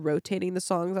also like rotating the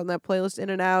songs on that playlist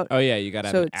in and out. Oh yeah, you gotta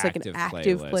have so an it's like an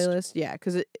active playlist. Yeah,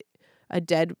 because a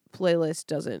dead playlist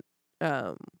doesn't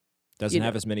have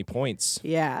as many points.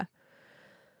 Yeah.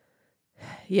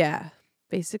 Yeah,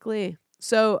 basically.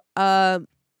 So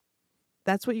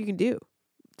that's what you can do.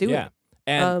 Do it.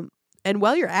 And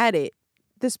while you're at it,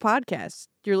 this podcast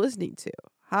you're listening to,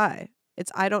 hi,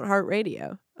 it's I Don't Heart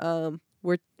Radio.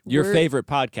 We're your favorite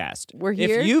podcast. We're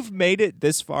here. If you've made it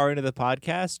this far into the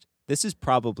podcast, this is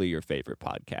probably your favorite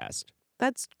podcast.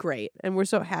 That's great, and we're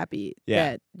so happy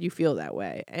that you feel that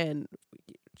way. And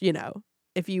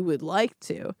if you would like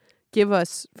to give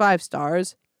us 5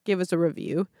 stars, give us a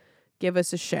review, give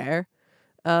us a share,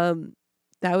 that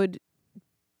would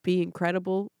be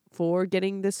incredible for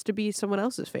getting this to be someone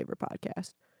else's favorite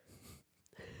podcast.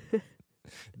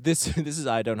 This is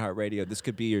I Don't Heart Radio. This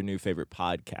could be your new favorite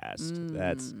podcast.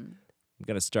 I'm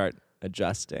gonna start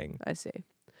adjusting. I see.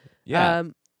 Yeah.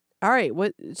 All right.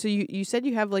 So you said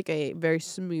you have like a very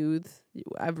smooth.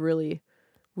 I've really,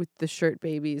 with the shirt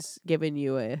babies, given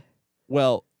you a.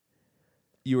 Well,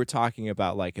 you were talking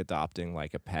about like adopting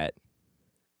like a pet,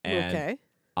 and okay.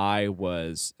 I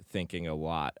was thinking a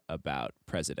lot about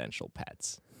presidential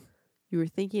pets. You were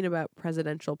thinking about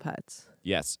presidential pets.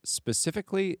 Yes,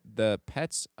 specifically the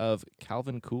pets of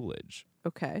Calvin Coolidge.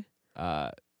 Okay.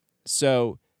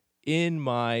 So in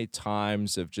my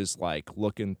times of just like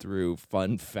looking through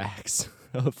fun facts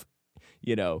of,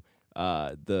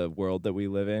 the world that we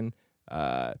live in,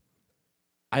 I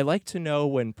like to know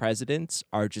when presidents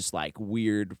are just like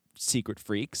weird secret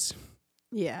freaks.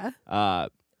 Yeah.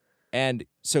 And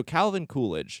so Calvin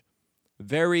Coolidge,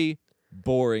 very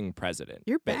boring president.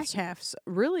 Your back half's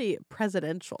really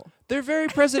presidential. They're very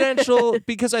presidential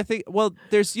because I think,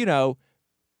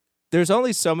 there's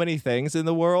only so many things in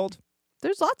the world.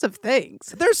 There's lots of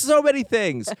things. There's so many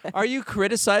things. Are you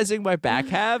criticizing my back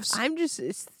halves? I'm just,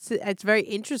 it's very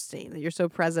interesting that you're so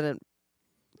president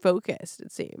focused,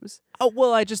 it seems. Oh,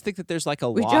 well, I just think that there's like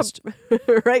a we lost.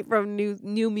 Jumped right from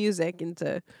new music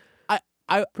into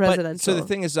presidential. So the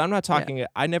thing is, I'm not talking,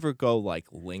 I never go like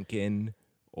Lincoln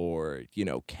or,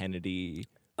 Kennedy.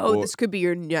 Oh, this could be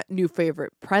your new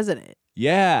favorite president.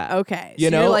 Yeah. Okay. So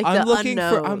you're like I'm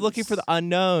looking for the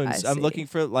unknowns. I'm see. looking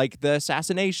for like the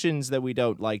assassinations that we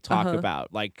don't like talk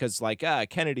about, like because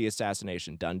Kennedy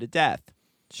assassination done to death.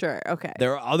 Sure. Okay.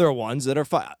 There are other ones that are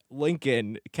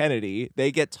Lincoln, Kennedy.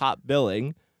 They get top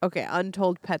billing. Okay.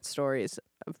 Untold pet stories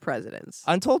of presidents.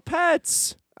 Untold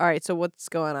pets. All right. So what's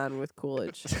going on with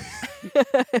Coolidge?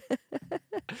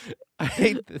 I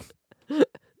hate this.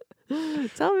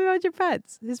 Tell me about your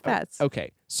pets. His pets.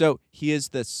 Okay. So he is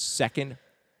the second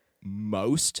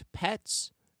most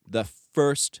pets. The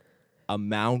first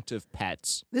amount of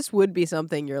pets. This would be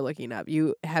something you're looking up.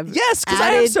 You have yes, because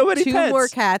I have so many 2 pets. more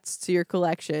cats to your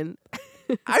collection.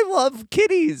 I love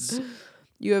kitties.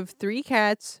 You have 3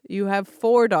 cats. You have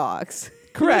 4 dogs.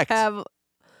 Correct. You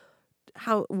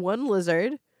have 1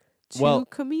 lizard, 2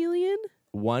 chameleon.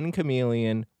 1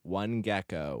 chameleon, 1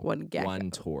 gecko, 1 gecko,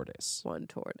 1 tortoise. 1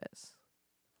 tortoise.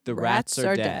 The rats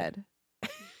are dead.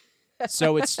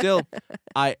 So it's still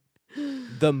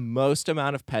the most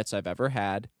amount of pets I've ever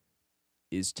had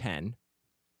is 10.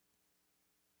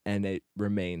 And it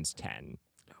remains 10.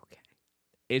 Okay.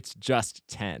 It's just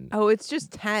 10. Oh, it's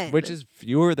just 10. Which is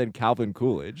fewer than Calvin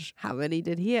Coolidge. How many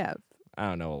did he have? I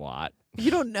don't know a lot. You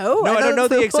don't know? No, I don't know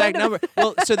the exact number.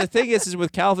 Well, so the thing is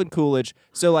with Calvin Coolidge,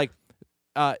 so like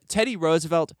Teddy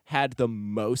Roosevelt had the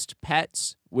most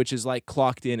pets, which is like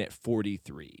clocked in at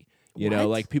 43. You know,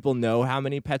 like people know how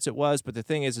many pets it was, but the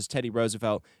thing is Teddy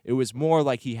Roosevelt, it was more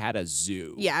like he had a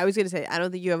zoo. Yeah, I was gonna say I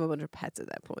don't think you have a bunch of pets at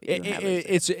that point.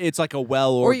 It's like a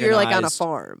well organized. Or you're like on a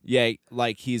farm. Yeah,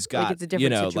 like he's got like it's a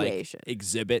different situation. Like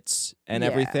exhibits and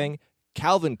everything.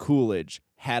 Calvin Coolidge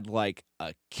had like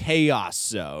a chaos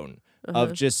zone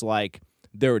of just like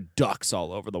there were ducks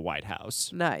all over the White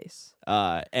House. Nice.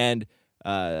 And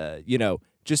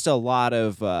just a lot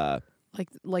of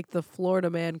like the Florida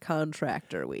Man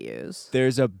contractor we use.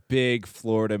 There's a big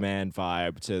Florida Man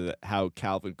vibe to how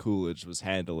Calvin Coolidge was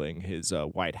handling his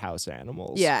White House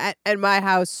animals. Yeah, at my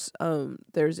house,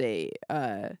 there's a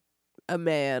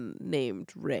man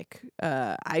named Rick.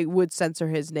 I would censor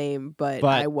his name, but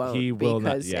I won't. He will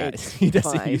because not. Yeah, it's he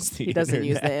doesn't fine. use the He doesn't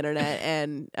use the internet,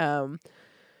 and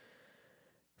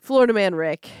Florida Man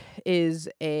Rick is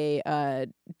he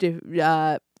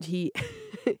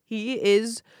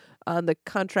is on the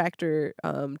contractor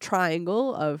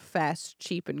triangle of fast,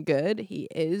 cheap, and good. He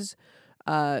is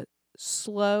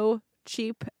slow,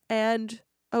 cheap, and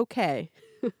okay.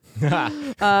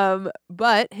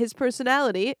 But his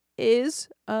personality is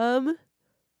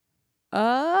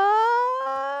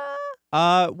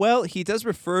well, he does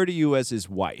refer to you as his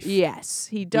wife. Yes,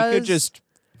 he does. We could just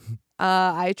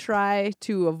I try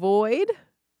to avoid,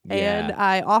 and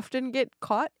I often get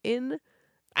caught in.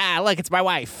 Look, it's my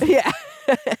wife. Yeah.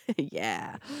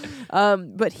 Yeah.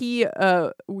 But he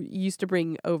used to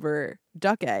bring over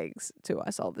duck eggs to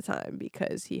us all the time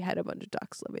because he had a bunch of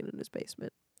ducks living in his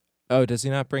basement. Oh, does he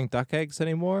not bring duck eggs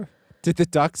anymore? Did the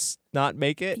ducks not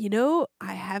make it? You know,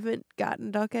 I haven't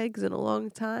gotten duck eggs in a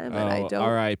long time, and I don't.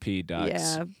 R.I.P.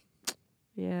 ducks. Yeah.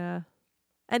 Yeah.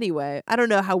 Anyway, I don't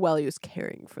know how well he was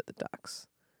caring for the ducks.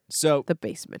 So the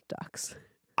basement ducks.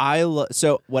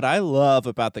 So what I love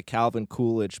about the Calvin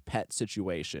Coolidge pet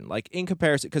situation, like in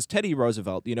comparison, because Teddy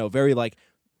Roosevelt, very like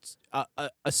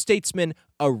a statesman,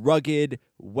 a rugged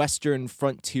Western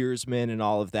frontiersman and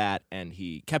all of that, and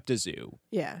he kept a zoo.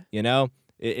 Yeah.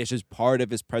 It's just part of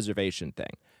his preservation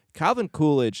thing. Calvin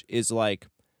Coolidge is like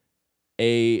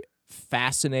a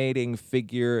fascinating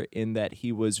figure in that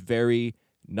he was very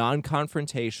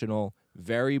non-confrontational,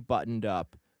 very buttoned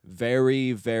up,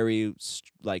 very, very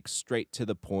like straight to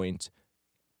the point.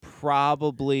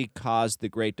 Probably caused the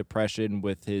Great Depression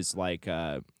with his like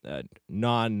the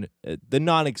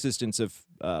non-existence of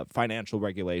financial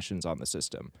regulations on the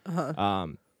system,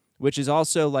 which is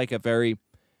also like a very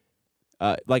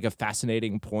like a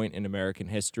fascinating point in American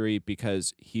history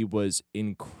because he was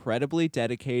incredibly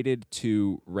dedicated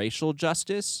to racial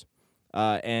justice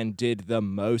and did the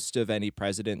most of any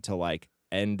president to like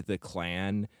end the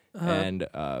Klan and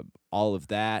all of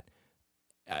that.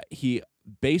 He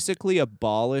basically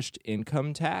abolished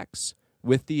income tax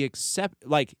with the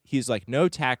he's like no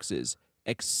taxes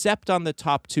except on the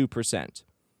top 2%.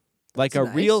 Like a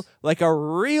real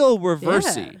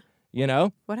reversey,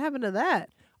 What happened to that?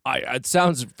 It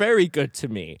sounds very good to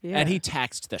me. Yeah. And he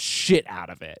taxed the shit out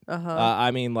of it.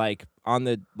 I mean, like on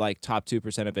the like top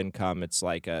 2% of income, it's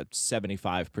like a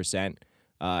 75%.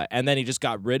 And then he just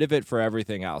got rid of it for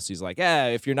everything else. He's like,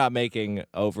 if you're not making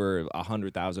over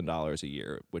 $100,000 a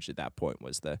year, which at that point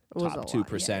was the top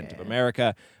 2% of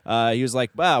America, he was like,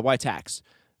 well, why tax?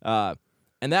 And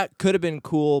that could have been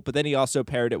cool, but then he also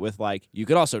paired it with like, you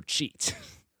could also cheat.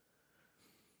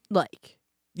 Like?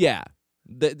 Yeah.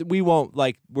 We won't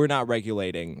we're not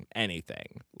regulating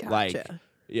anything. Gotcha. Like,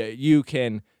 you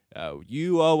can,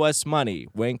 you owe us money,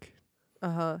 wink.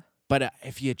 But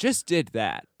if you just did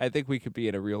that, I think we could be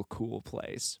in a real cool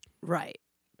place. Right.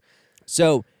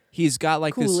 So he's got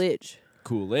like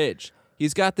Coolidge.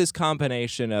 He's got this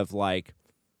combination of like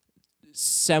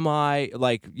semi,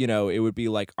 like, it would be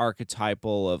like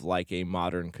archetypal of like a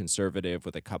modern conservative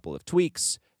with a couple of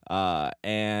tweaks,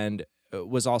 and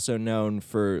was also known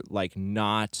for like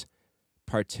not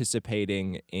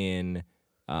participating in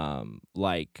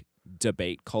like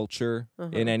debate culture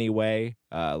in any way,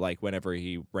 like whenever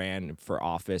he ran for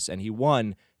office, and he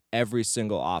won every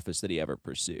single office that he ever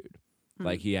pursued.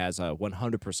 Like he has a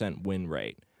 100% win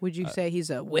rate. Would you say he's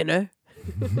a winner?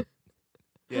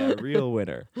 Yeah, real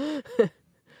winner.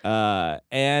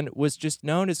 And was just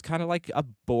known as kind of like a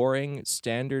boring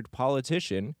standard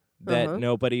politician that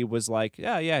nobody was like,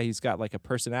 yeah, he's got like a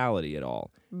personality at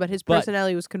all. But his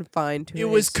personality was confined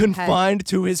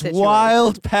to his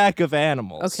wild pack of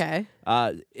animals. Okay.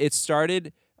 It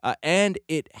started, and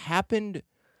it happened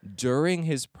during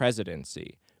his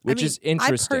presidency, which is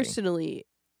interesting. I personally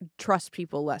trust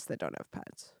people less that don't have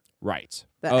pets. Right.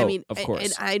 Of course.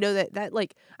 And I know that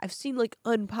like I've seen like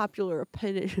unpopular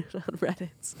opinion on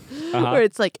Reddit where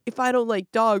it's like, if I don't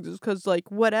like dogs, it's because like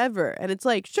whatever, and it's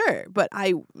like, sure, but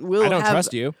I don't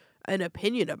trust you. An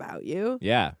opinion about you.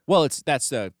 Yeah. Well,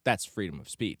 that's freedom of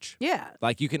speech. Yeah.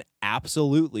 Like you can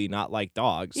absolutely not like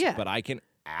dogs. Yeah. But I can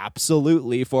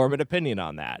absolutely form an opinion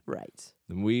on that. Right.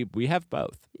 And we have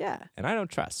both. Yeah. And I don't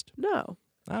trust. No.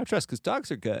 I don't trust because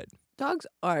dogs are good. Dogs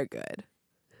are good.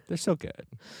 They're so good.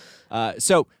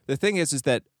 So the thing is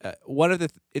that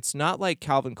it's not like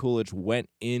Calvin Coolidge went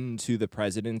into the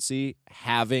presidency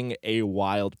having a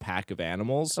wild pack of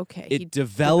animals. Okay. It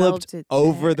developed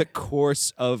over the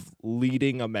course of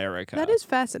leading America. That is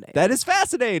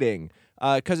fascinating.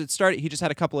 Because he just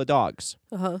had a couple of dogs.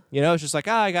 It's just like,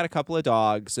 I got a couple of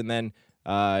dogs. And then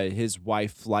his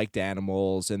wife liked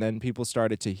animals. And then people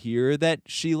started to hear that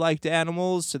she liked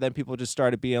animals. So then people just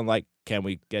started being like, can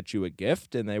we get you a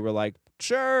gift? And they were like,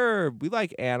 sure, we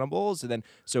like animals. And then,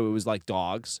 so it was like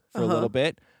dogs for a little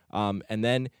bit. And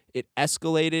then it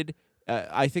escalated.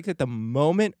 I think that the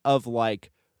moment of like,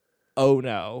 oh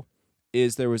no,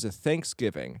 is there was a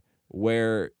Thanksgiving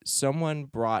where someone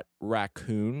brought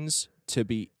raccoons to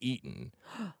be eaten.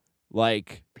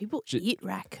 Like people eat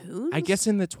raccoons? I guess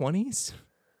in the 20s.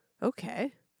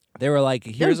 Okay. They were like,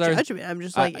 here's no our judgment. I'm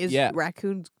just like,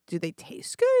 raccoons, do they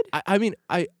taste good? I mean,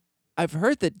 I've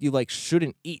heard that you like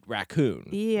shouldn't eat raccoon.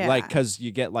 Yeah. Like cuz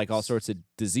you get like all sorts of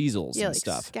diseases and like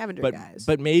stuff. Scavenger guys.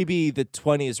 But maybe the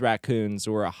 20s raccoons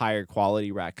were a higher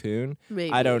quality raccoon.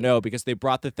 Maybe. I don't know because they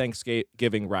brought the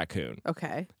Thanksgiving raccoon.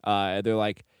 Okay. They're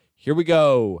like, "Here we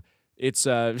go. It's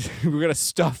we're going to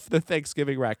stuff the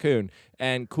Thanksgiving raccoon."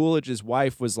 And Coolidge's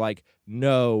wife was like,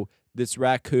 "No, this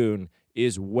raccoon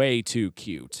is way too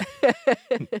cute.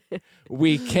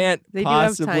 We can't they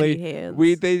possibly." Do have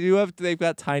tiny hands. They've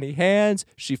got tiny hands.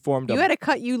 She formed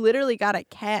You literally got a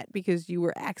cat because you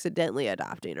were accidentally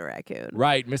adopting a raccoon.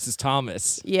 Right, Mrs.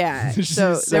 Thomas. Yeah.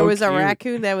 so there was a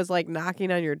raccoon that was like knocking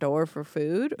on your door for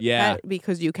food. Yeah.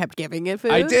 Because you kept giving it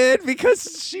food. I did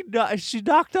because she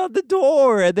knocked on the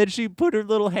door and then she put her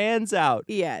little hands out.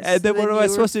 Yes. And then what am I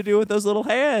supposed to do with those little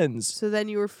hands? So then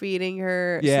you were feeding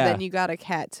her. Yeah. So then you got a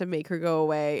cat to make her go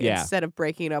away instead of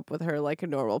breaking up with her like a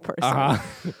normal person.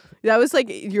 Uh-huh. That was like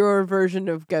your version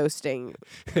of ghosting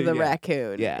the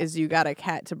raccoon. Yeah. Is you got a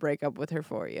cat to break up with her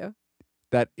for you.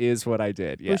 That is what I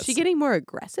did. Yes. Was she getting more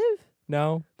aggressive?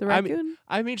 No. The raccoon?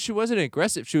 I mean, she wasn't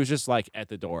aggressive. She was just like at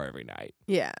the door every night.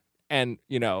 Yeah. And,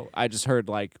 I just heard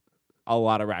like a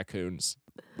lot of raccoons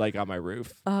like on my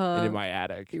roof and in my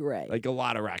attic. Right. Like a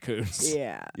lot of raccoons.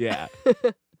 Yeah. Yeah.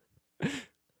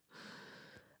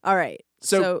 All right.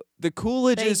 So the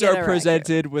Coolidges are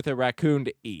presented with a raccoon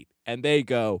to eat, and they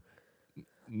go,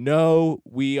 "No,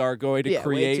 we are going to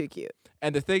create." Way too cute.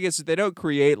 And the thing is, they don't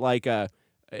create like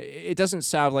it doesn't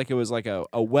sound like it was like a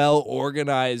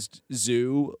well-organized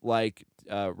zoo like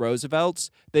Roosevelt's.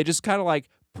 They just kind of like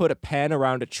put a pen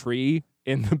around a tree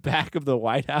in the back of the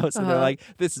White House, and they're like,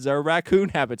 "This is our raccoon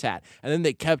habitat." And then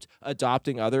they kept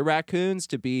adopting other raccoons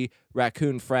to be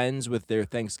raccoon friends with their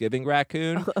Thanksgiving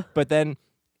raccoon. But then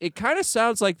it kind of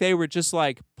sounds like they were just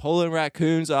like pulling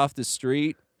raccoons off the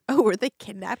street. Oh, were they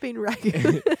kidnapping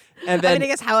raccoons? And then, I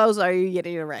guess how else are you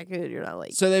getting a raccoon? You're not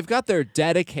like... So they've got their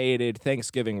dedicated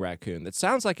Thanksgiving raccoon that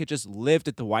sounds like it just lived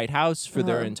at the White House for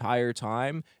their entire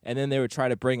time. And then they would try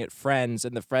to bring it friends,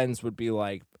 and the friends would be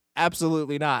like,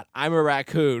 "Absolutely not. I'm a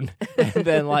raccoon." And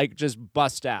then like just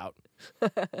bust out.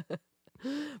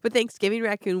 But Thanksgiving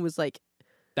raccoon was like...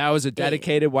 That was a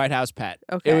dedicated White House pet.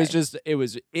 Okay. It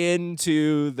was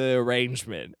into the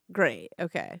arrangement. Great.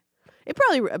 Okay. It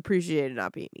probably appreciated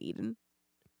not being eaten.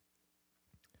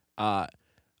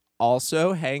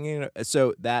 Also hanging,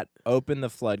 so that opened the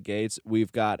floodgates.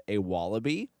 We've got a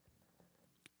wallaby.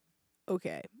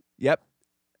 Okay. Yep.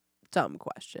 Dumb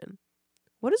question.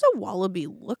 What does a wallaby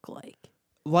look like?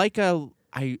 Like I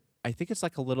think it's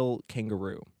like a little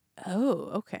kangaroo.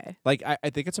 Oh, okay. Like I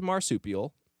think it's a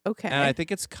marsupial. Okay. And I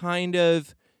think it's kind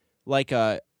of like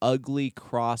a ugly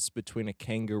cross between a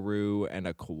kangaroo and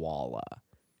a koala.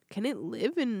 Can it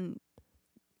live in...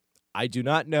 I do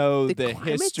not know the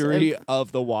history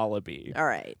of the wallaby. All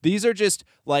right. These are just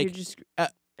like...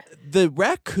 the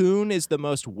raccoon is the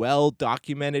most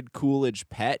well-documented Coolidge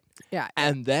pet. Yeah.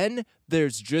 And then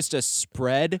there's just a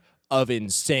spread of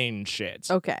insane shit.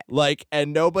 Okay. Like,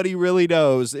 and nobody really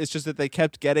knows. It's just that they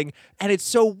kept getting, and it's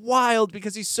so wild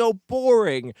because he's so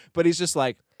boring, but he's just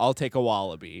like, "I'll take a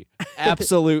wallaby."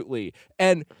 Absolutely.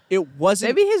 And it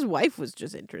wasn't. Maybe his wife was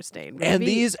just interesting. Maybe, and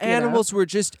these animals were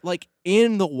just like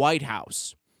in the White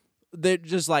House. They're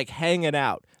just like hanging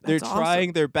out. They're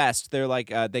trying their best. They're like,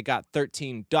 they got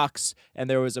 13 ducks, and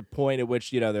there was a point at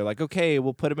which, they're like, "Okay,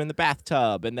 we'll put them in the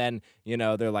bathtub." And then,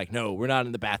 they're like, "No, we're not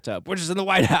in the bathtub. We're just in the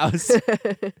White House."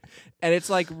 And it's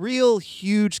like real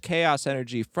huge chaos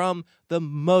energy from the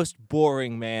most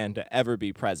boring man to ever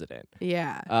be president.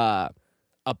 Yeah.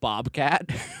 A bobcat.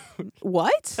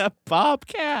 What? A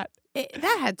bobcat.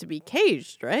 That had to be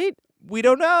caged, right? We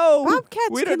don't know. Bobcats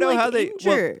we don't know how they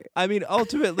injure. Well, I mean,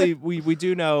 ultimately, we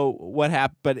do know what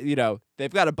happened, but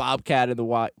they've got a bobcat in the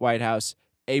White House.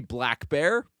 A black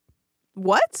bear.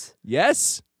 What?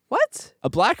 Yes. What?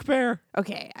 A black bear.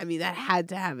 Okay, I mean that had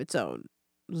to have its own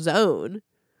zone.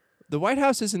 The White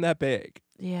House isn't that big.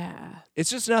 Yeah. It's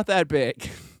just not that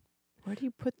big. Where do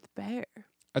you put the bear?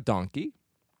 A donkey.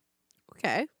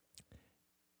 Okay.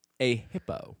 A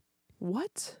hippo.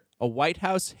 What? A White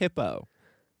House hippo.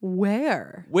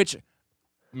 Where? Which,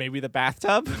 maybe the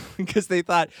bathtub? Because they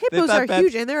thought... Hippos are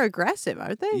huge and they're aggressive,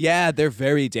 aren't they? Yeah, they're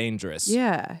very dangerous.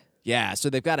 Yeah. Yeah,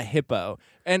 so they've got a hippo.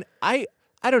 And I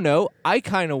don't know. I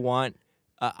kind of want...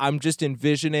 I'm just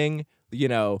envisioning,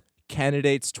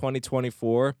 candidates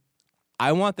 2024.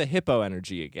 I want the hippo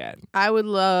energy again. I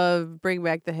would bring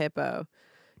back the hippo.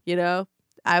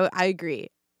 I agree.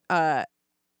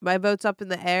 My vote's up in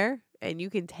the air. and you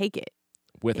can take it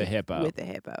with a hippo. With a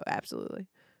hippo, absolutely.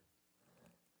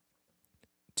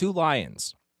 2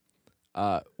 lions,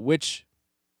 which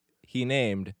he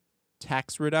named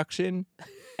Tax Reduction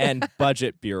and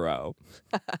Budget Bureau.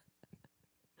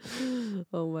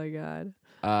 Oh my God.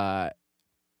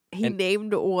 He and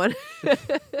named one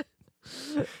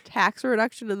Tax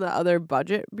Reduction and the other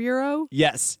Budget Bureau?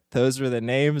 Yes, those were the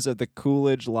names of the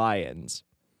Coolidge Lions.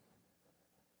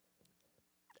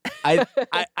 I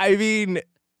mean,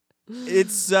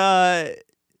 it's that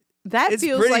it's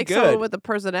feels like good. Someone with a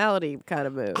personality kind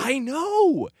of move. I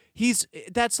know.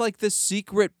 That's like the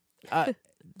secret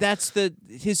that's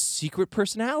his secret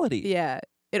personality. Yeah.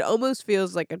 It almost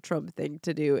feels like a Trump thing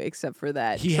to do, except for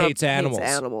that he Trump hates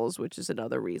animals, which is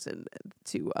another reason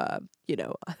to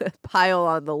pile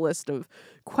on the list of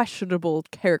questionable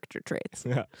character traits.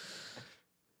 Yeah.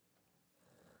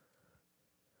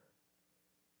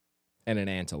 And an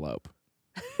antelope.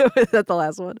 Is that the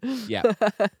last one? Yeah.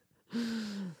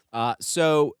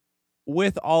 So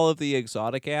with all of the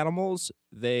exotic animals,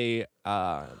 they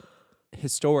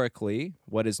historically,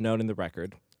 what is known in the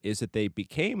record is that they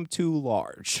became too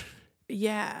large.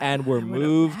 Yeah. And were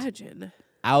moved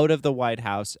out of the White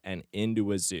House and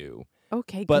into a zoo.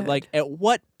 Okay, but good. like, at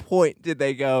what point did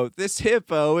they go, this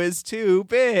hippo is too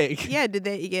big? Yeah, did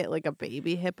they get like a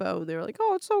baby hippo? And they were like,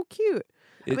 oh, it's so cute.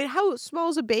 I mean, how small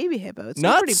is a baby hippo? It's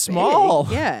not pretty small.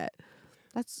 Big. Yeah,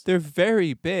 they're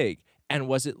very big. And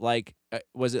was it like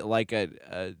a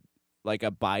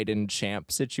Biden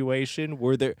champ situation?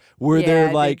 Were there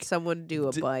like, did someone do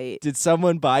a bite? Did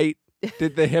someone bite?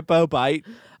 Did the hippo bite?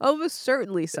 Almost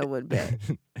certainly someone bit.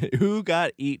 Who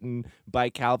got eaten by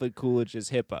Calvin Coolidge's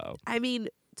hippo? I mean,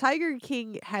 Tiger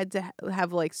King had to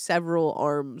have like several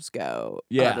arms go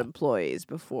on employees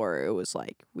before it was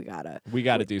like, we gotta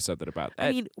do something about that.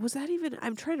 I mean, was that even?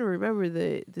 I'm trying to remember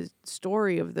the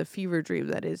story of the fever dream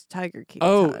that is Tiger King.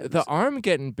 Oh, the arm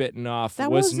getting bitten off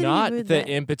was not the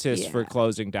impetus for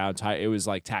closing down. It was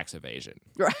like tax evasion.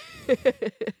 Right.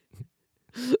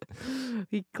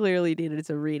 He clearly needed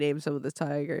to rename some of the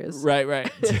tigers.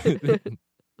 Right.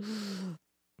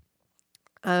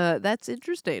 That's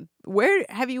interesting. Where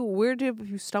have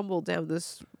you stumbled down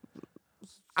this?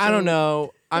 I don't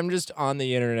know. I'm just on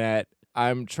the internet.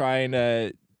 I'm trying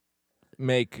to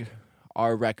make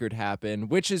our record happen,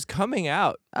 which is coming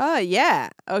out. Yeah.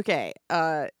 Okay.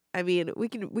 I mean, we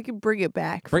can bring it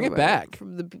back. Bring it back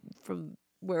from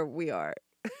where we are.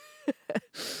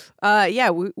 Yeah,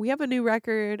 we have a new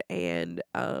record, and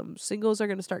singles are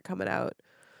going to start coming out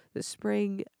this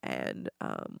spring, and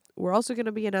we're also going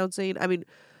to be announcing, I mean,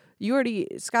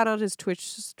 Scott on his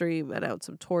Twitch stream announced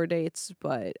some tour dates,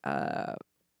 but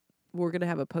we're going to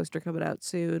have a poster coming out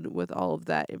soon with all of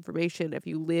that information. If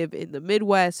you live in the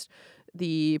Midwest,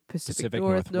 the Pacific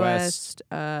Northwest,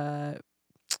 mountain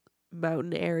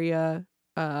area,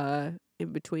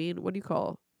 in between, what do you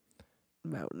call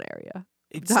mountain area?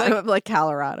 It's like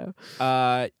Colorado.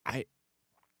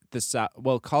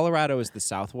 Colorado is the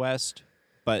Southwest,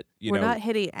 but we're not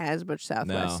hitting as much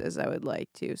Southwest as I would like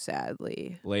to,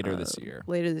 sadly. Later this year,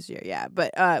 yeah.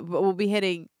 But we'll be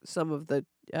hitting some of the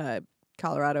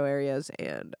Colorado areas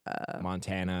and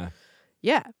Montana,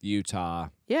 Utah,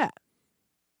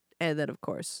 and then of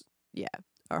course,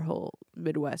 our whole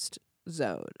Midwest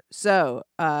zone. So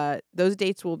those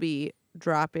dates will be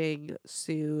dropping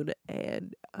soon,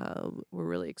 and we're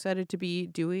really excited to be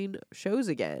doing shows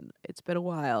again. It's been a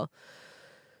while.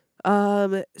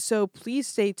 So please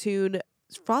stay tuned.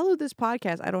 Follow this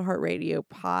podcast, iHeartRadio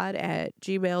Pod at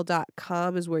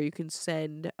gmail.com is where you can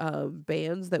send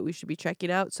bands that we should be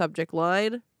checking out. Subject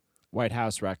line: White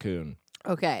House Raccoon.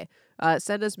 Okay.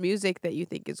 Send us music that you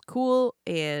think is cool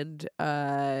and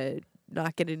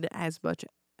not getting as much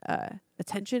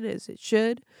attention as it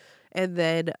should. And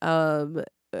then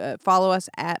follow us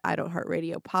at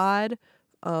iHeartRadio Pod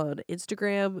on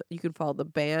Instagram. You can follow the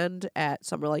band at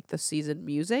Summer Like the Season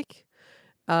Music.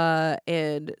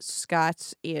 And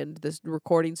Scott's and this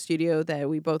recording studio that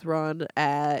we both run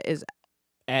is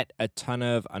at a ton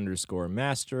of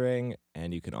 _mastering.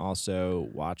 And you can also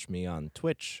watch me on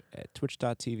Twitch at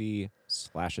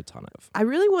twitch.tv/a-ton-of. I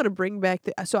really want to bring back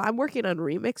so I'm working on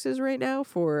remixes right now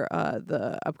for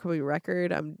the upcoming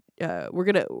record. We're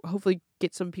gonna hopefully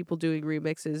get some people doing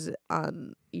remixes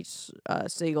on each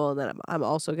single, and then I'm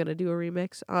also gonna do a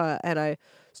remix. And I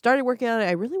started working on it.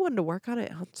 I really wanted to work on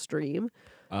it on stream.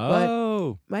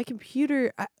 Oh, but my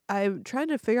computer, I'm trying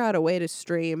to figure out a way to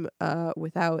stream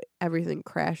without everything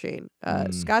crashing.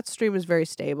 Scott's stream is very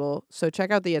stable, so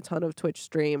check out the A Ton of Twitch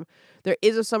stream. There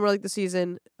is a Summer Like the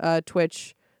Season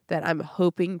Twitch that I'm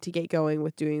hoping to get going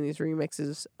with doing these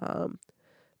remixes,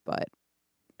 but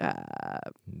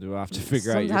We'll have to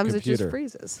figure out your computer. Sometimes it just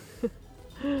freezes.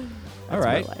 All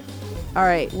right. All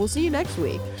right. We'll see you next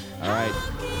week. All right.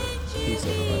 Peace,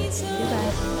 everybody.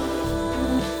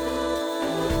 Goodbye.